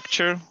JSON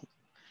structure,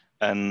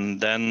 and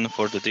then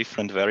for the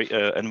different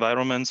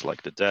environments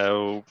like the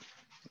DAO,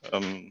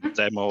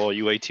 demo,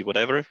 UAT,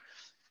 whatever,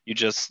 you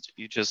just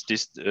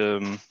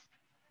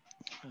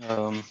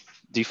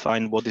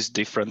define what is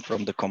different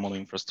from the common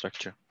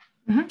infrastructure.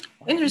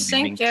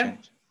 Interesting. Yeah.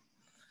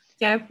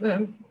 Yeah,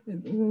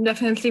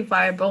 definitely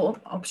viable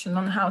option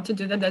on how to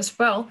do that as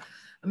well.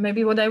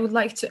 Maybe what I would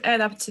like to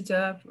add up to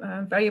the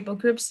variable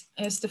groups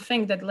is the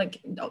thing that like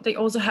they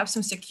also have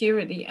some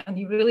security, and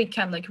you really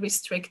can like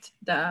restrict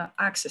the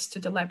access to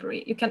the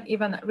library. You can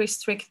even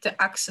restrict the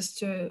access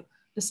to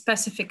the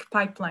specific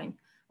pipeline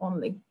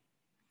only.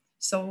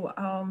 So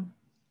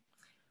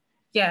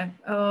yeah,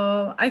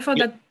 I thought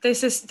that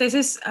this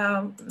is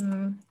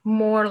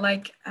more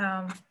like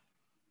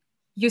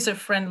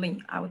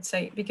user-friendly, I would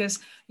say, because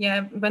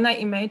yeah, when I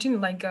imagine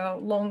like a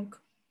long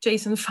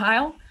JSON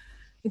file,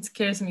 it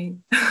scares me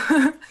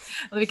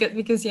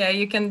because yeah,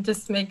 you can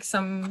just make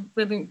some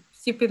really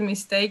stupid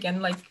mistake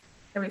and like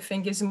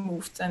everything is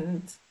moved,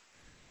 and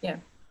yeah.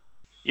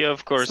 Yeah,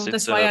 of course. So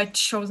that's why I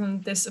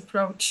chosen this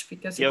approach,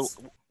 because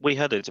we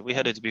had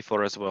it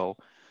before as well.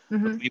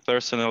 But me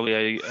personally,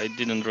 I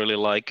didn't really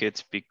like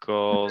it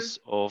because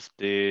of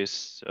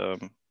this.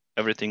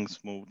 Everything's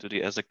moved to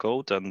the as a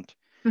code, and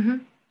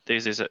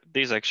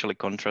this actually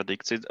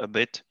contradicts it a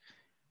bit.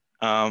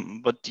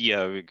 But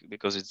yeah,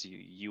 because it's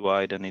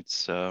UI, then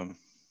it's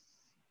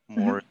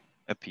more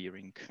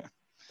appearing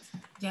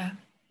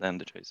than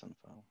the JSON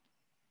file.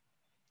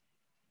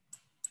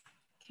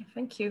 Okay,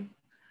 thank you.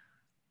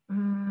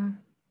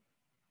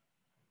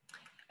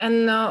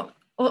 And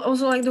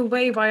also like the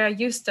way why I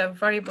used the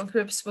variable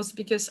groups was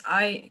because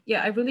I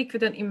really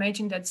couldn't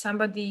imagine that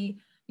somebody,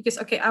 because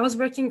okay, I was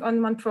working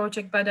on one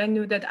project, but I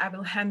knew that I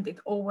will hand it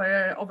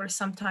over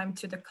some time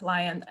to the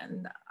client,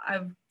 and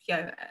I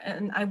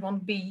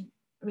won't be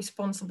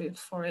responsible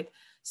for it.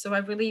 So I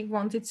really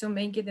wanted to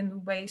make it in a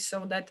way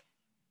so that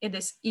it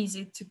is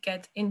easy to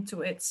get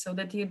into it, so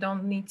that you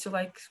don't need to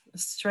like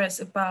stress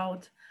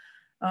about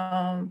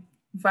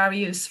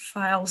various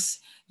files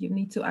you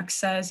need to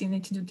access, you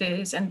need to do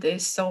this and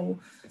this. So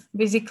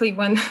basically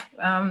when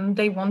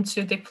they want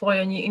to deploy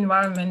a new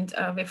environment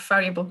with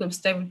variable groups,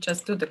 they would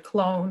just do the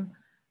clone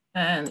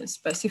and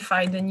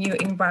specify the new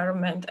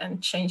environment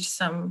and change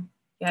some,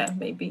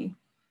 maybe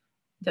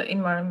the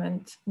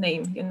environment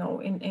name, you know,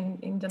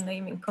 in the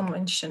naming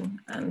convention,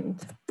 and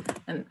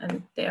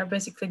they are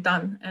basically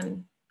done,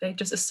 and they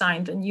just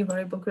assigned a new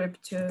variable group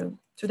to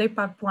their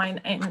pipeline,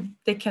 and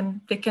they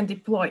can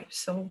deploy.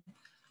 So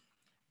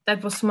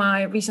that was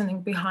my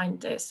reasoning behind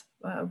this,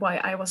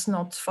 why I was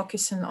not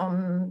focusing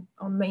on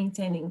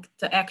maintaining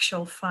the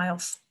actual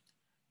files,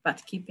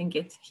 but keeping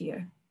it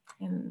here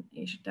in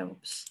Azure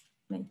DevOps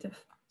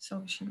native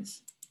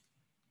solutions.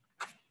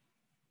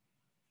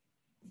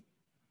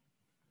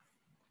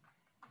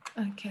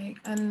 Okay,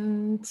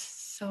 and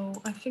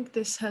so I think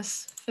this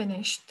has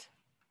finished.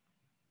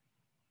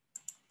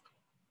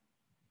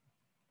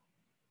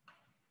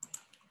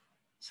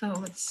 So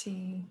let's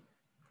see,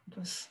 it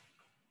was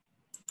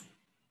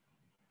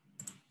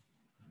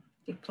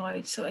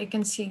deployed. So I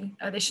can see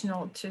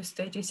additional 2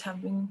 stages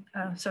have been,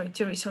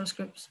 2 resource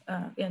groups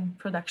in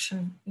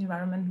production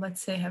environment,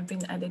 let's say, have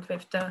been added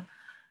with the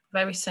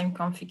very same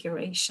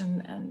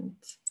configuration, and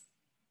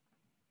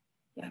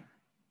yeah.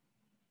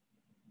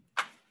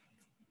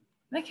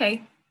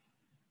 Okay,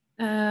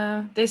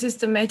 this is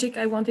the magic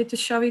I wanted to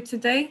show you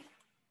today.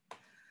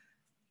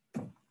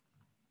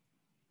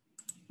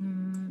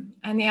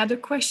 Any other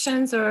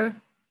questions or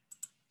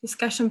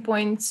discussion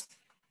points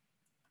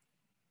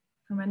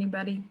from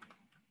anybody?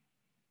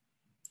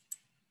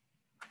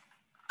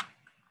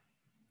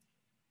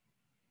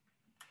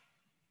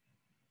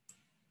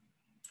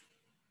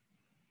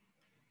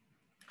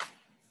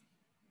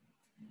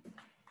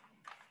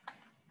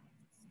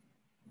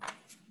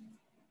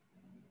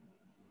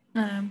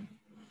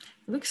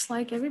 Looks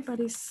like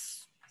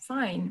everybody's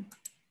fine.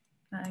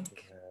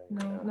 Like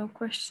no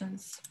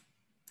questions.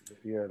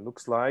 Yeah,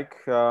 looks like.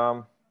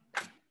 So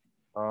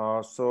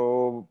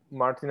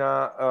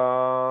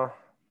Martina,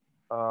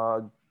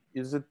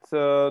 is it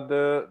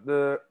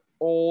the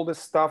all the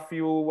stuff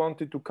you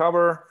wanted to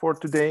cover for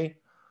today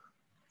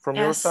from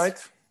your side?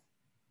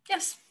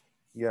 Yes.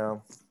 Yeah,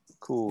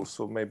 cool.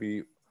 So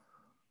maybe,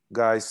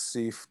 guys,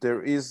 if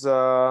there is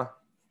a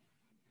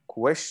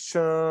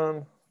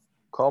question,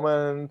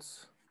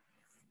 comment,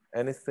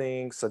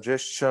 anything,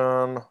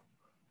 suggestion,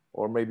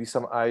 or maybe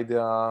some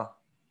idea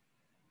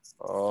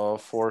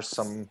for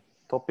some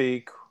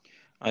topic.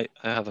 I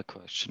have a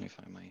question, if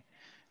I may.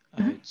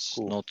 It's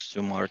cool. Not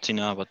to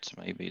Martina, but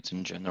maybe it's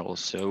in general.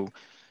 So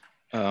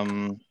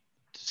to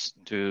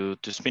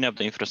spin up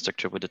the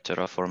infrastructure with the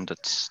Terraform,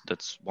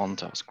 that's one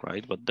task,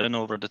 right? But then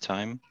over the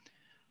time,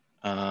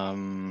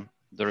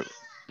 there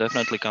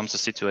definitely comes a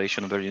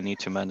situation where you need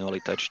to manually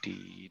touch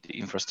the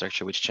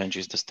infrastructure, which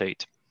changes the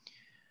state.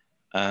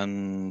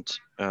 And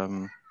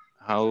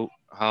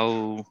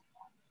how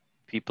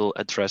people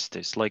address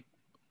this? Like,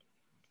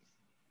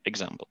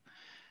 example,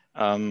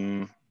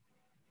 you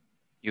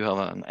have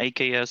an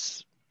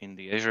AKS in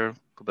the Azure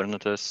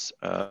Kubernetes.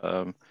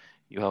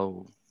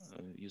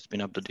 You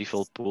spin up the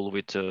default pool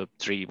with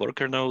 3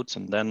 worker nodes,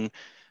 and then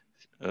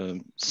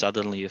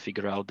suddenly you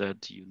figure out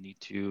that you need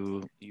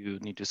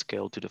to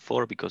scale to the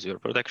 4 because your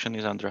production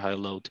is under high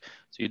load.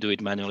 So you do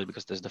it manually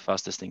because that's the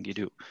fastest thing you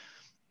do,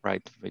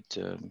 right? With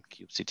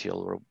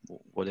kubectl or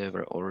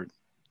whatever, or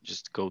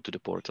just go to the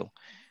portal.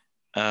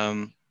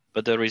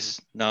 But there is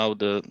now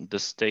the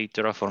state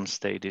Terraform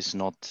state is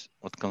not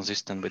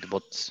consistent with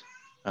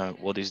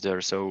what is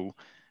there. So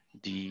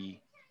the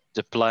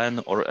plan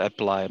or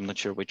apply, I'm not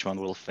sure which one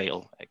will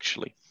fail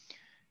actually.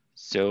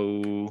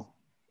 So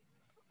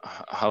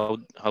how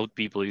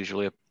people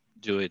usually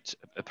do it,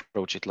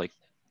 approach it? Like,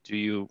 do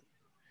you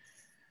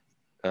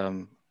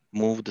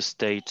move the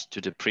state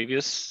to the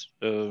previous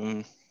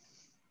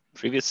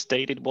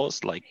state it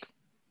was, like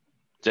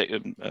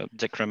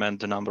decrement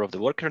the number of the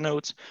worker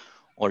nodes,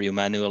 or you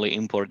manually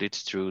import it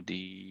through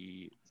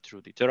the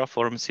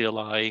Terraform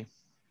CLI?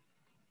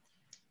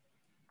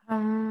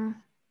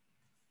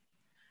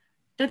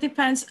 That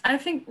depends. I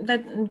think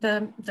that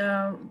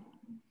the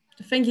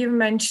thing you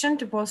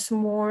mentioned was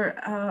more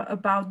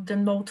about the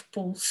node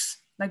pools,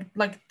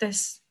 like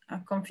this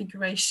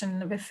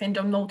configuration within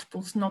the node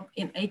pools, not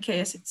in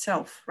AKS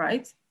itself,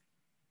 right?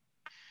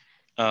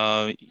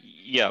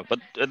 Yeah, but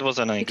it was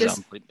an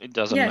example. It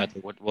doesn't matter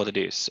what it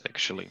is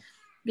actually.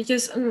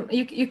 Because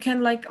you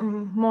can like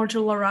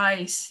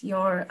modularize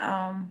your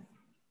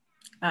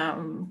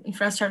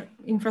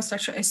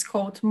infrastructure as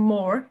code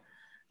more.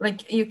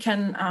 Like you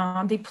can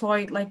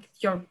deploy like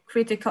your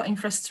critical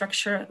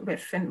infrastructure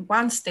within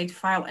one state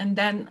file, and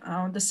then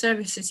the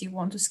services you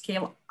want to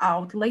scale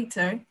out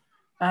later,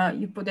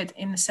 you put it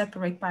in a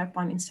separate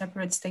pipeline in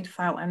separate state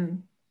file,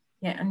 and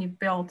you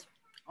build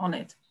on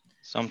it.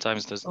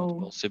 Sometimes that's not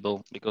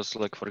possible because,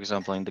 like for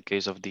example, in the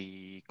case of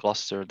the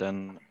cluster,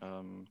 then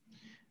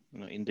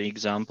in the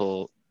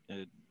example,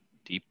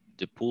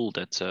 the pool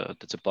that's a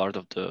part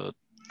of the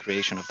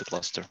creation of the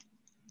cluster.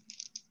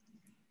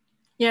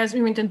 Yes,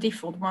 we mean the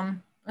default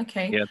one.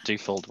 Okay. Yeah,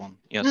 default one.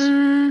 Yes.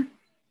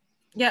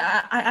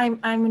 Yeah,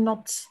 I'm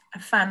not a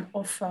fan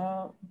of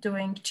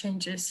doing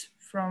changes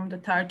from the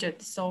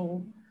target,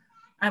 so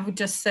I would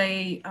just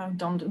say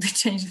don't do the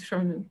changes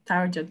from the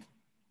target.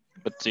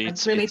 But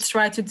it's really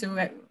try to do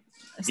it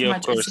as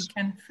much as you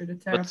can through the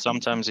Terraform. But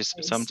sometimes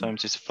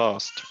it's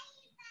fast.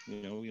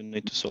 You know, you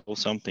need to solve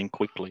something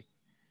quickly,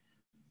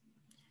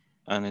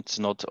 and it's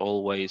not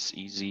always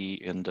easy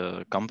in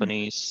the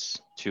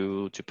companies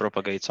to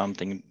propagate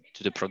something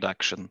to the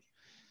production.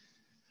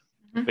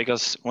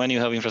 Because when you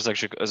have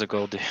infrastructure as a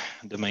code,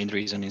 the main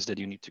reason is that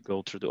you need to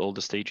go through all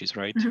the stages,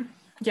 right?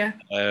 Yeah.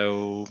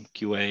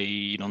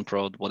 QA,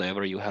 non-prod,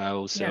 whatever you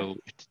have, so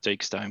it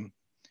takes time.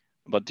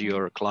 But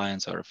your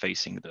clients are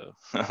facing the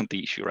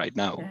the issue right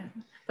now. Yeah.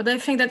 But I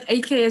think that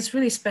AK is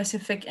really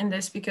specific in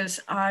this because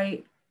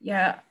I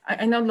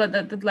know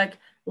that like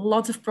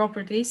lots of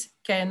properties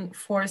can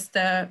force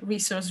the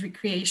resource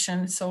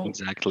recreation. So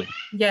exactly.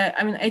 Yeah,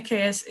 I mean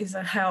AKS is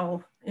a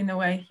hell in a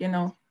way, you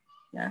know.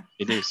 Yeah.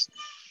 It is.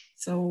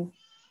 So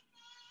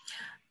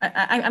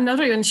I'm not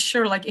even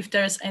sure like if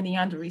there's any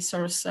other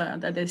resource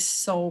that is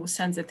so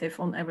sensitive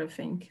on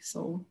everything.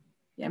 So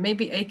yeah,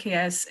 maybe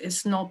AKS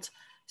is not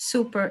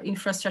super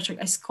infrastructure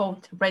as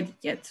code ready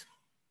yet.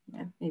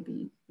 Yeah,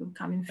 maybe it will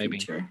come in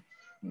future.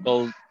 Yeah.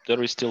 Well,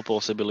 there is still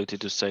possibility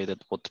to say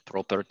that what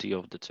property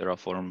of the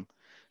Terraform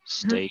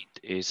state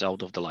is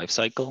out of the life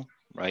cycle,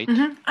 right?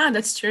 Ah,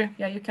 that's true.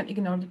 Yeah, you can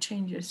ignore the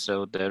changes.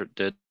 So there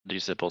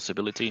is a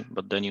possibility,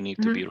 but then you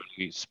need to be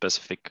really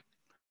specific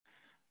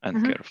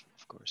and careful,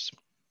 of course.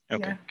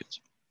 Okay, good.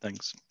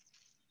 Thanks.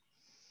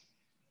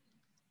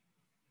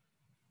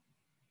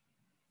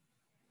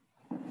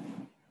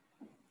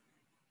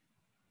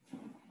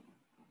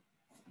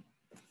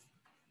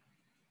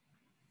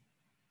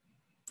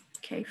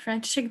 Okay,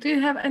 František, do you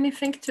have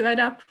anything to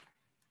add up?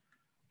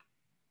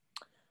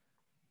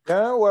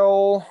 Yeah,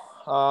 well,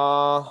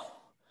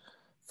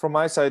 from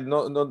my side,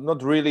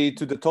 not really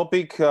to the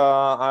topic.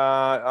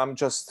 I'm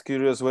just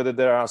curious whether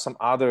there are some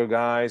other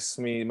guys,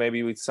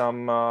 maybe with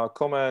some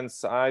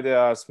comments,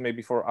 ideas,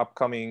 maybe for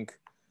upcoming,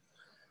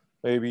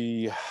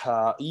 maybe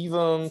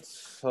event.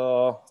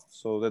 So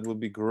that would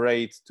be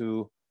great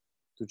to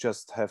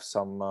just have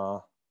some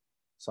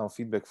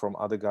feedback from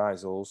other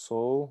guys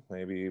also.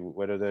 Maybe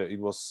whether it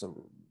was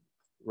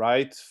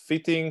right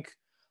fitting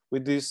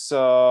with this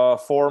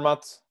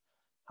format.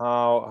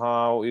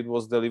 How it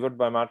was delivered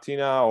by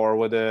Martina, or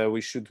whether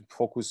we should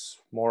focus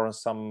more on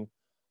some,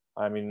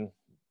 I mean,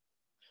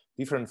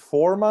 different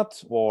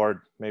format,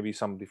 or maybe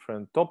some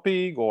different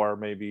topic, or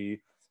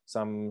maybe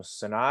some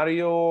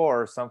scenario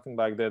or something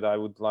like that. I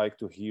would like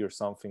to hear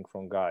something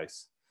from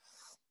guys,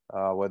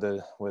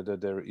 whether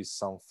there is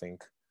something.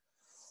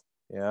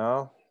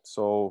 Yeah,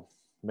 so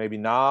maybe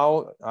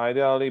now,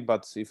 ideally,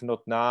 but if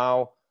not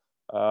now,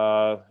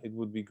 it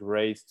would be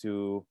great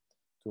to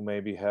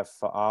maybe have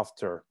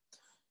after.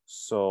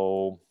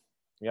 So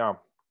yeah,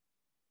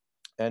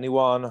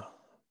 anyone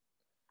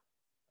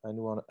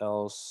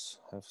else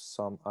have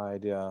some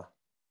idea?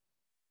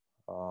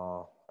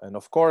 And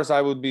of course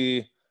I would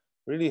be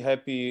really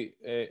happy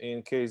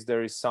in case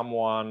there is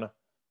someone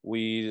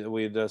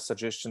with a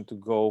suggestion to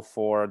go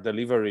for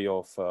delivery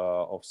of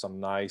some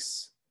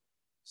nice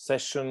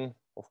session.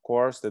 Of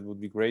course, that would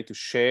be great to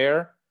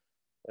share.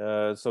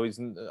 So it's,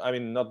 I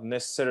mean, not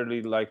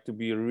necessarily like to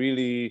be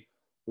really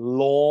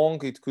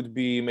long. It could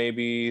be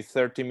maybe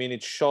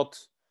 30-minute shot,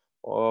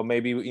 or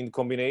maybe in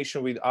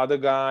combination with other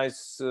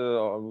guys,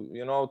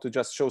 you know, to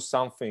just show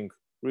something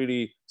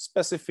really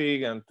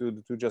specific and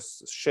to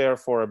just share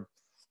for,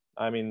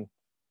 I mean,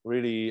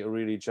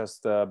 really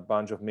just a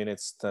bunch of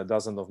minutes, a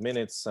dozen of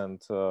minutes,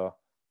 and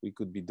we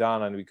could be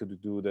done, and we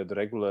could do that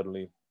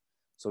regularly.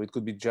 So it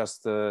could be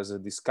just as a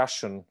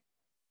discussion,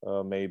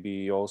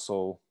 maybe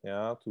also,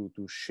 yeah,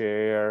 to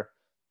share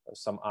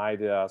some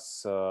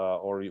ideas,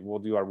 or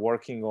what you are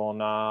working on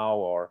now,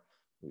 or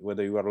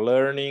whether you are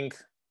learning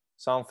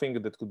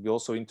something that could be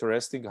also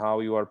interesting, how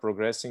you are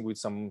progressing with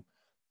some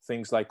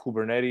things like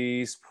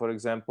Kubernetes, for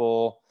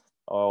example,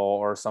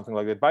 or something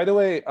like that. By the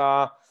way,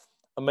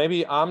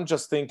 maybe I'm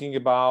just thinking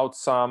about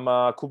some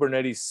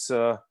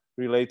Kubernetes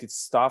related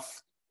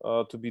stuff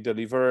to be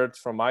delivered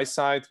from my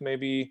side,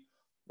 maybe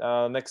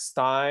next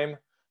time.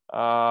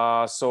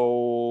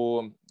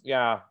 So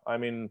yeah, I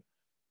mean,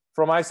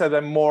 from my side,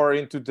 I'm more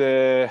into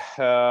the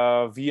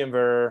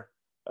VMware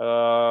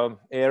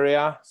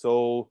area.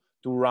 So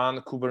to run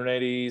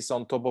Kubernetes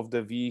on top of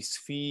the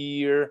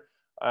vSphere,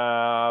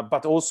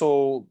 but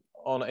also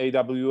on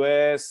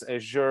AWS,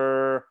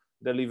 Azure,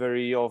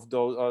 delivery of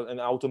those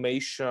and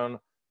automation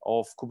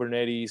of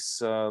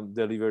Kubernetes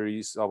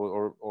deliveries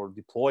or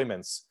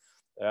deployments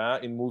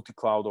in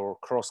multi-cloud or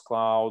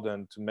cross-cloud,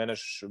 and to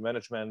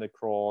management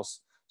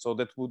across. So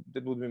that would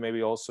be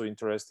maybe also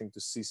interesting to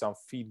see some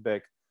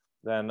feedback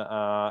then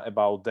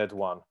about that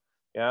one.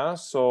 Yeah.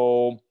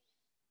 So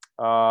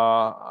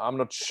I'm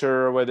not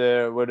sure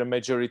whether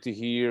majority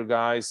here,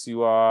 guys,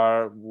 you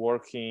are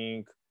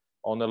working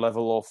on a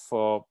level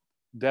of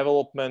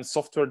development,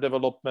 software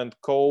development,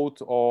 code,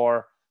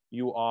 or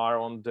you are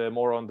on the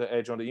more on the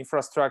edge on the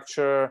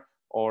infrastructure,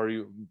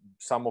 or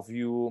some of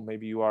you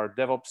maybe you are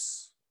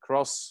DevOps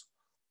across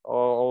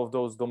all of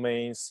those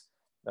domains.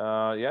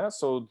 Yeah.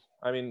 So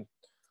I mean,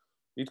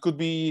 it could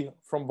be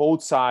from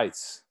both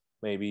sides,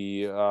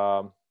 maybe,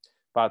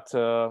 but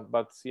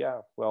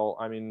yeah. Well,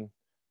 I mean,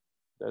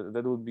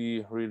 that would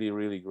be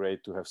really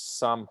great to have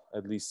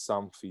at least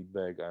some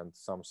feedback and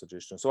some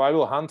suggestions. So I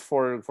will hunt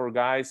for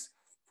guys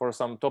for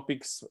some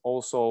topics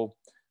also.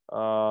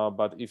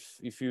 But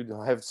if you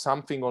have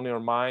something on your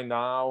mind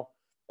now,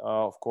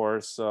 of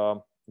course,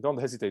 don't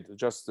hesitate.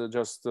 Just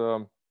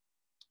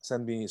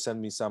send me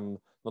some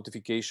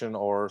notification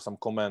or some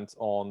comment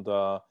on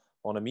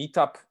a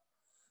Meetup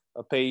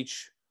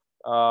page.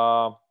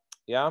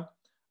 Yeah.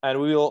 And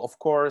we will, of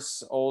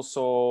course,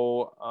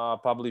 also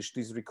publish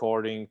this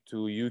recording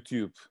to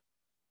YouTube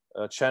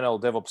channel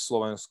DevOps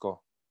Slovensko.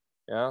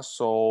 Yeah.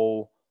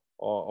 So,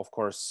 of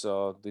course,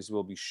 this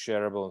will be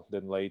shareable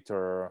then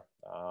later.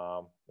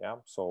 Yeah.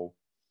 So,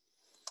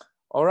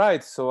 all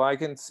right. So I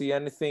can see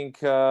anything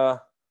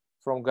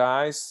from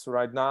guys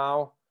right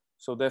now.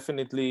 So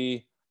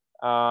definitely,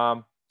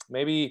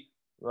 maybe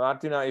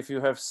Martina, if you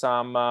have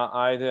some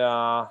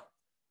idea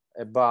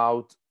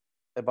about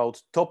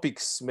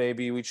topics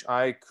maybe which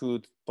I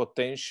could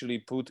potentially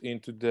put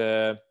into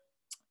the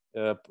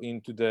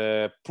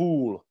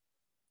pool.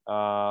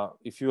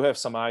 If you have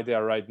some idea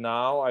right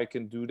now, I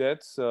can do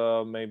that.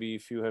 Maybe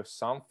if you have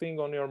something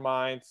on your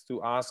mind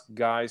to ask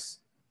guys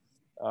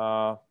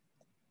for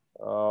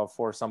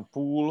some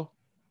pool,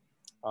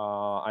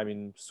 I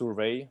mean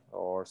survey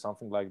or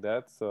something like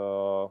that.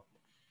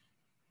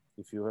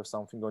 If you have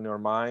something on your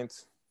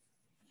mind,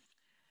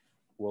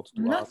 what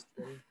to ask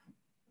them.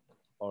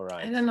 All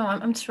right. I don't know.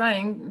 I'm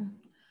trying.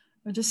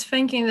 I'm just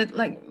thinking that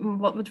like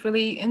what would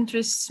really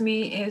interest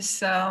me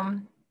is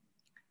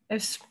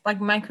like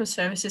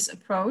microservices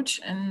approach,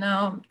 and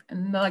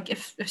like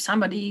if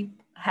somebody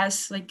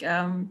has like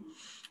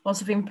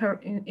lots of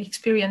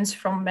experience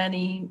from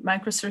many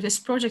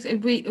microservice projects,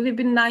 it would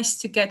be nice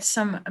to get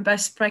some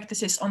best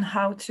practices on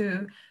how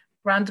to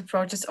run the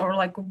projects, or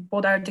like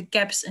what are the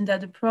gaps in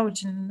that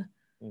approach. And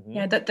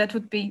yeah, that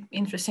would be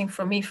interesting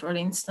for me, for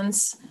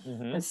instance.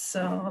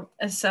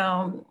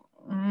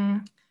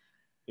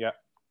 Yeah,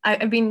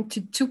 I've been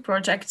to 2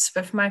 projects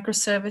with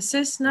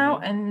microservices now,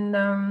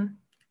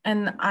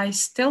 and I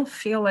still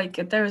feel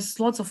like there's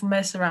lots of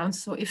mess around.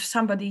 So if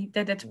somebody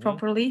did it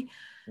properly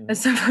at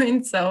some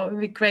point, so it'd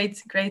be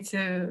great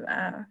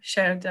to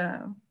share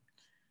the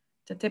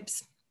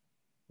tips.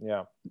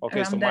 Yeah.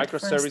 Okay. So that,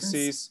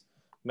 microservices.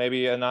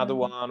 Maybe another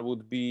one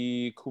would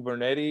be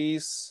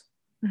Kubernetes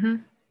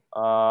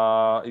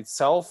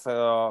itself.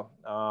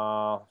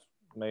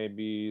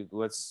 Maybe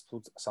let's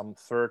put some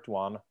third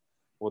one.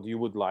 What you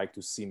would like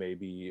to see,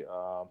 maybe,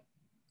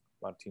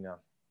 Martina,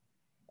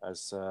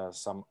 as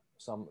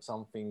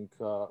something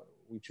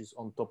which is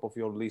on top of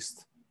your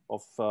list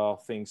of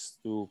things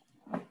to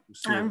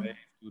survey,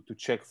 to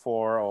check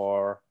for,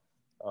 or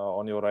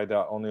on your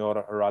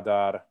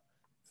radar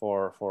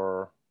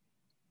for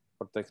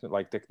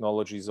like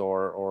technologies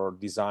or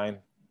design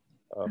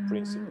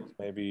principles.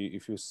 Maybe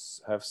if you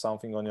have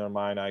something on your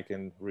mind, I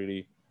can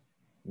really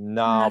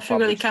now nothing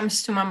really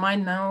comes to my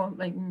mind now.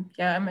 Like,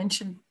 yeah, I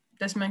mentioned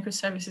there's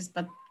microservices,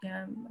 but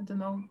yeah, I don't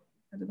know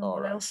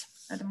what else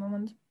at the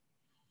moment.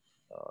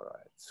 All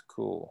right,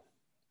 cool.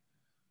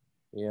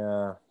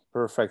 Yeah,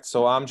 perfect.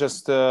 So I'm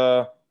just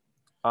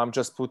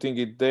putting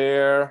it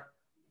there,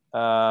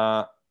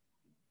 and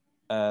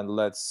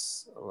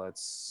let's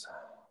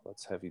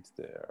have it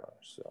there.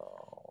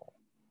 So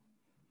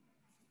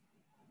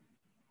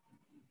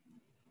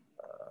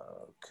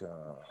okay.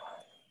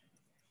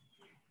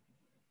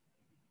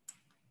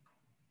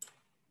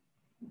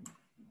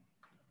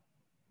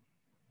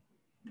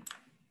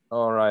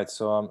 All right,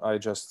 so I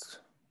just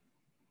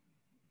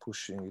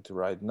pushing it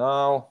right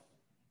now.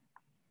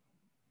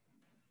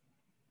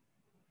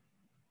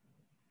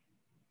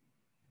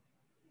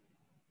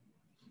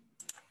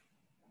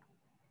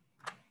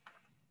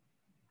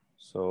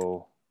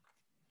 So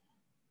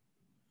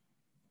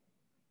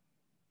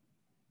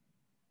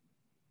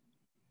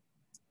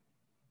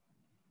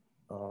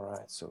all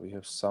right, so we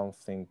have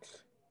something.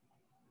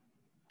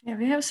 Yeah,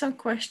 we have some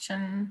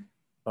question.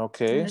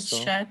 Okay, in the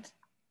chat.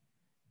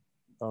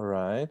 All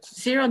right.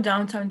 Zero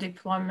downtime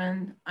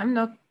deployment. I'm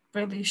not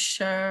really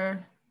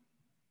sure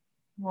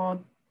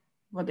what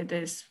it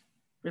is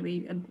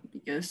really,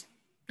 because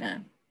yeah,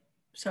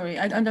 sorry,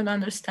 I don't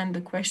understand the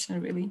question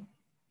really.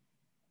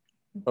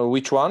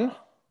 Which one?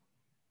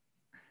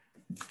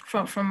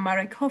 From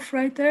Marek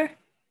Hofreiter.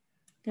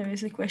 There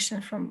is a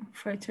question from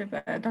Freiter,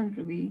 but I don't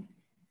really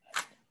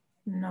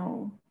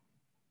know.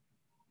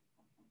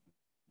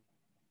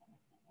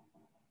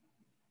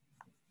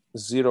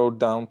 Zero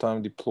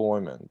downtime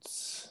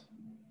deployments.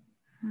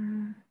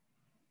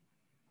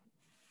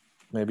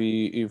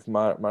 Maybe if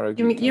Marek,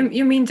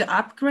 you mean the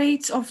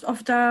upgrades of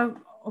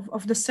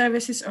the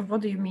services, or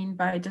what do you mean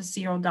by the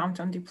zero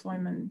downtime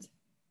deployment?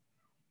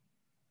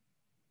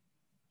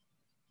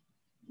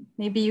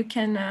 Maybe you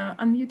can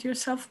unmute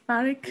yourself,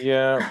 Marek.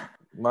 Yeah,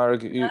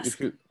 Marek,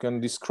 if you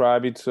can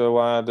describe it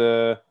via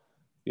the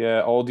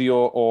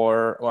audio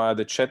or via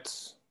the chat.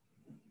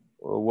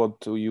 What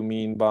do you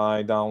mean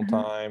by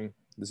downtime,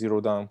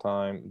 zero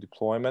downtime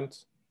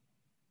deployment?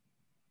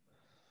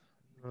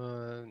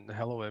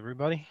 Hello,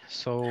 everybody.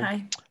 So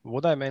Hi.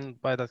 what I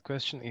meant by that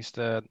question is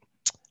that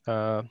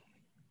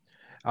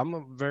I'm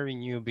a very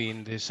newbie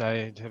in this.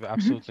 I have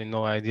absolutely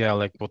no idea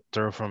like what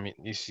Terraform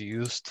is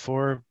used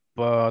for,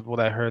 but what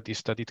I heard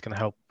is that it can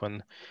help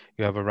when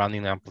you have a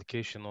running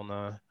application on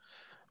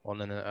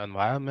an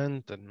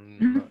environment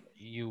and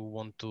you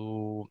want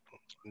to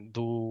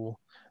do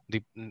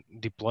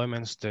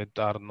deployments that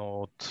are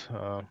not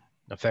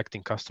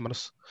affecting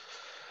customers.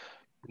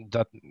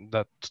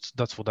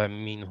 That's what I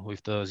mean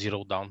with the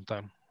zero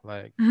downtime.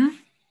 Like,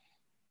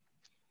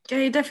 yeah,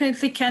 you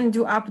definitely can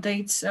do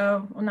updates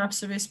on app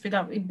service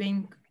without it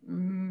being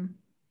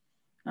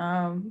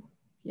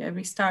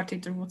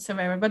restarted or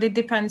whatsoever. But it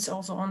depends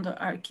also on the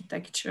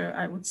architecture,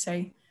 I would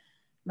say.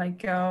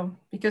 Like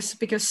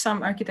because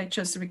some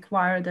architectures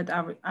require that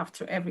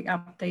after every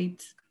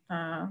update,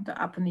 the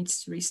app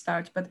needs to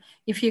restart. But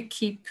if you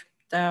keep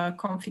the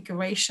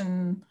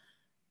configuration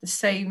the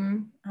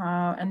same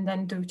and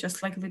then do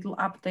just like little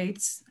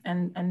updates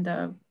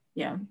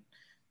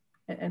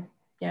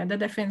that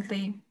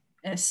definitely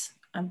is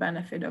a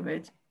benefit of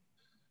it.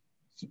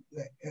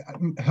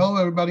 Hello,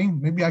 everybody.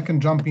 Maybe I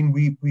can jump in.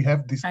 We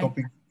have this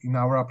topic in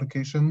our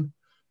application,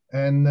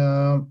 and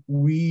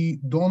we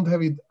don't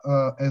have it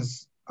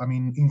as,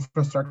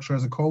 infrastructure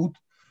as a code,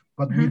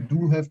 but we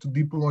do have to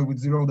deploy with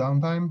zero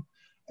downtime.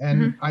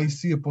 And I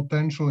see a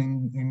potential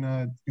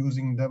in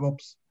using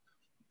DevOps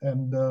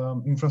and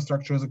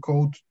infrastructure as a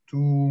code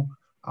to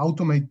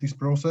automate this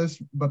process.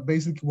 But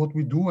basically what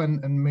we do,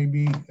 and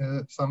maybe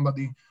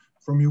somebody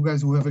from you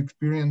guys who have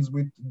experience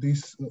with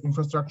this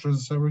infrastructure as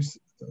a service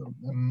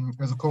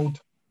as a code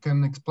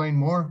can explain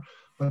more.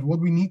 But what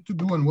we need to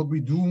do and what we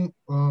do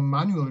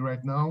manually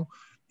right now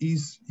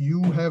is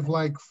you have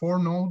like 4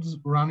 nodes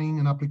running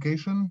an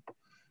application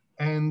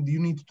and you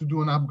need to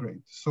do an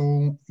upgrade.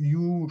 So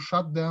you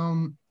shut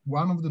down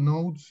one of the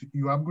nodes,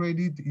 you upgrade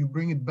it, you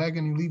bring it back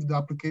and you leave the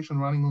application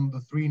running on the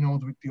 3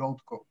 nodes with the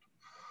old code.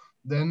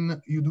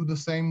 Then you do the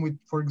same with,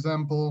 for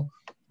example,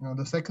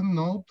 the second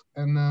node,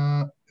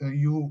 and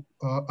you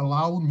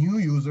allow new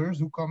users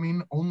who come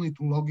in only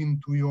to log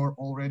into your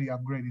already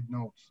upgraded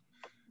nodes.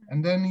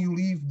 And then you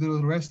leave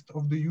the rest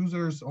of the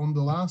users on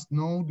the last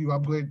node, you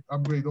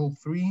upgrade all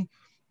 3,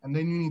 and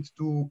then you need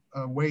to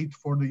wait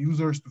for the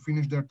users to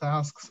finish their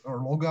tasks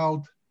or log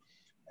out.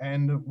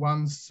 And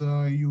once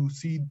you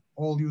see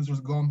all users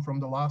gone from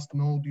the last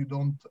node you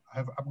don't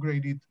have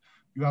upgraded,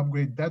 you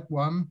upgrade that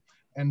one.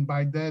 And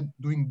by that,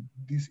 doing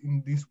this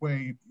in this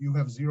way, you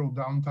have zero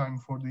downtime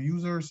for the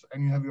users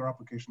and you have your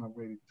application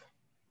upgraded.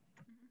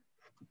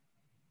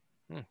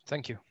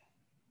 Thank you.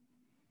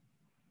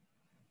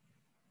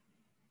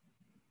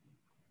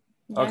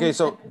 Okay,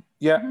 so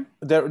yeah,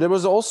 there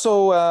was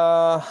also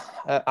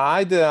an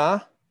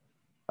idea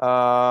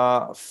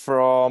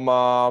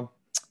from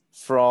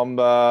from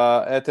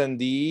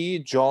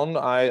attendee, John.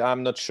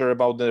 I'm not sure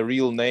about the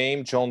real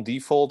name, John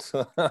Default.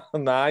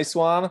 Nice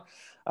one.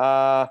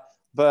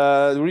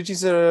 But which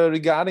is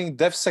regarding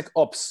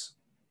DevSecOps.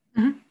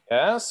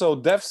 Yeah, so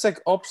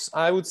DevSecOps,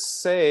 I would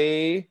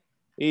say,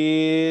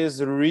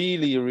 is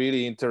really,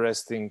 really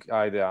interesting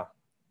idea.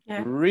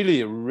 Yeah.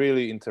 Really,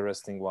 really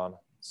interesting one.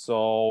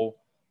 So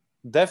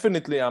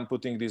definitely I'm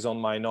putting this on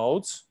my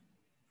notes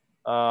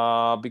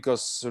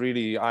because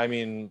really, I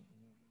mean,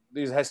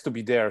 this has to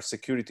be there.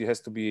 Security has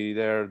to be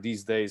there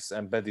these days,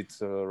 embedded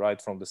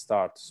right from the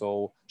start.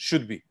 So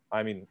should be,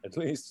 I mean, at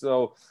least.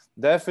 So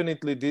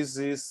definitely this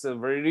is a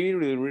very,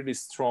 really, really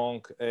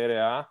strong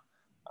area,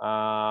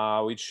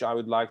 which I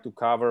would like to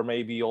cover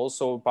maybe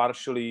also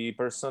partially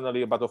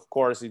personally, but of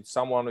course, if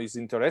someone is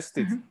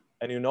interested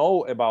and you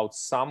know about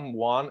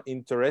someone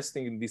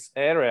interested in this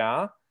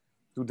area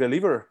to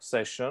deliver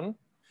session,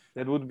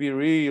 that would be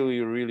really,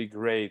 really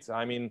great.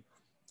 I mean,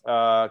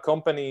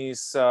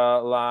 companies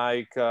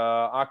like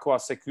Aqua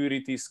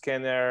Security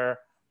Scanner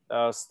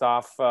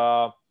stuff.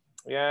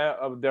 Yeah,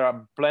 there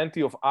are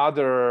plenty of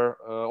other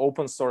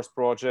open source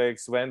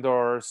projects,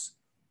 vendors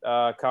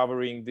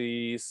covering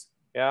these.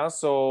 Yeah,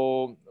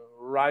 so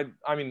right,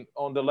 I mean,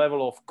 on the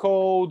level of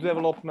code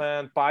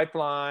development,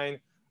 pipeline,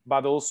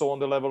 but also on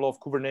the level of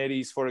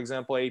Kubernetes, for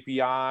example,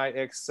 API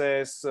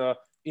access,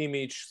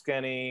 image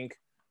scanning.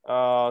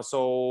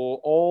 So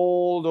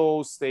all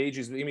those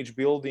stages, image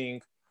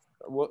building,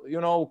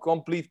 you know,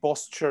 complete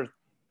posture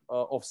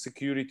of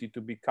security to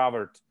be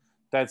covered.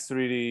 That's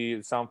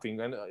really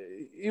something. And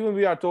even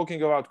we are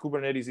talking about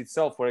Kubernetes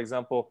itself, for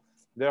example,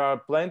 there are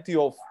plenty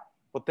of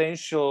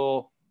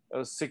potential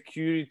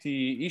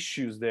security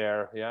issues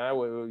there. Yeah.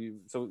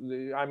 So,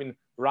 I mean,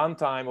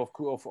 runtime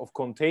of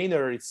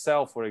container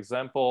itself, for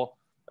example,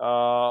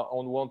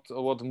 on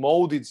what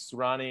mode it's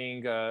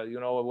running, you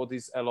know, what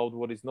is allowed,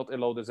 what is not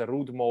allowed as a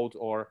root mode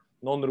or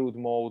non-root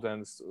mode,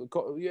 and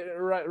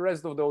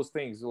rest of those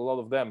things, a lot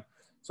of them.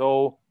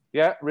 So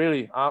yeah,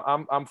 really,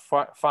 I'm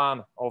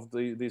fan of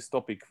this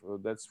topic,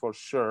 that's for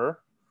sure.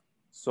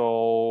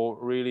 So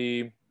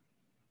really,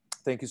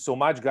 thank you so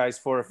much, guys,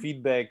 for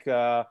feedback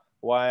via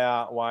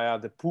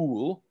the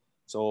pool.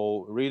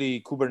 So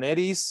really,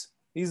 Kubernetes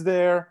is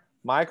there,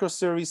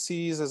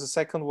 microservices as a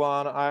second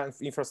one,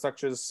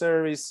 infrastructure as a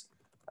service,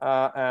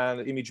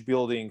 and image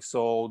building.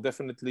 So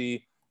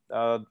definitely,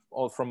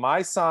 from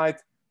my side,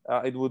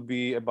 it would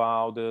be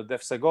about the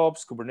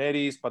DevSecOps,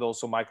 Kubernetes, but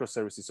also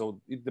microservices. So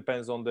it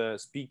depends on the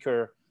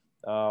speaker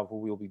who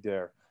will be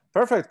there.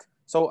 Perfect.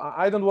 So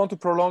I don't want to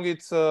prolong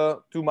it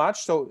too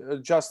much. So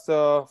just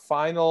a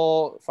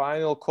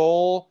final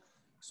call.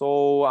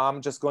 So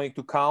I'm just going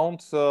to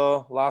count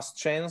last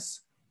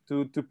chance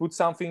to put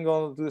something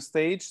on the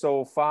stage.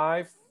 So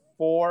 5,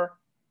 4,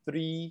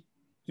 3,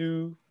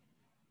 2,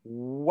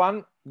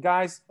 1.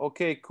 Guys,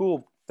 okay,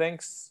 cool.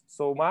 Thanks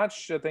so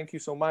much. Thank you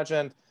so much.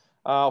 And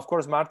of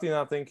course,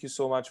 Martina, thank you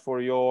so much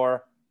for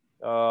your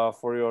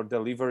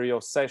delivery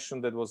of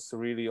session. That was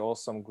really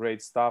awesome,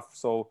 great stuff.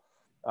 So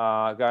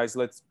guys,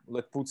 let's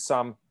put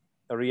some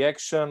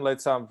reaction.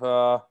 Let's have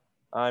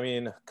I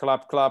mean,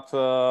 clap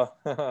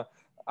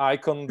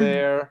icon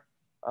there.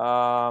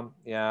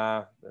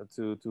 Yeah,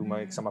 to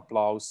make some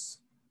applause.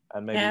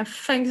 And maybe, yeah,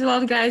 thanks a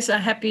lot, guys.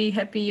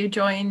 Happy you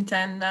joined,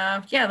 and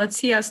yeah, let's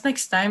see us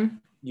next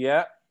time.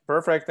 Yeah,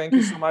 perfect. Thank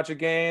you so much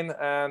again,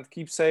 and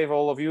keep safe,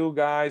 all of you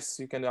guys.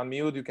 You can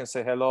unmute, you can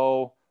say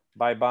hello,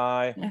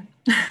 bye. Yeah.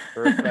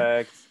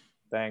 Perfect.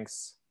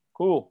 Thanks.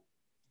 Cool.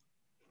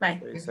 Bye.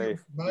 Stay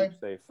safe. Bye. Keep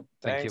safe.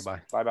 Thank you.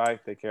 Bye. Bye.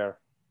 Take care.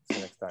 See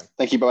you next time.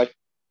 Thank you. Bye.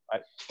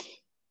 Bye.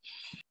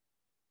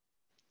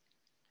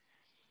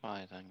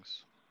 Bye.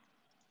 Thanks.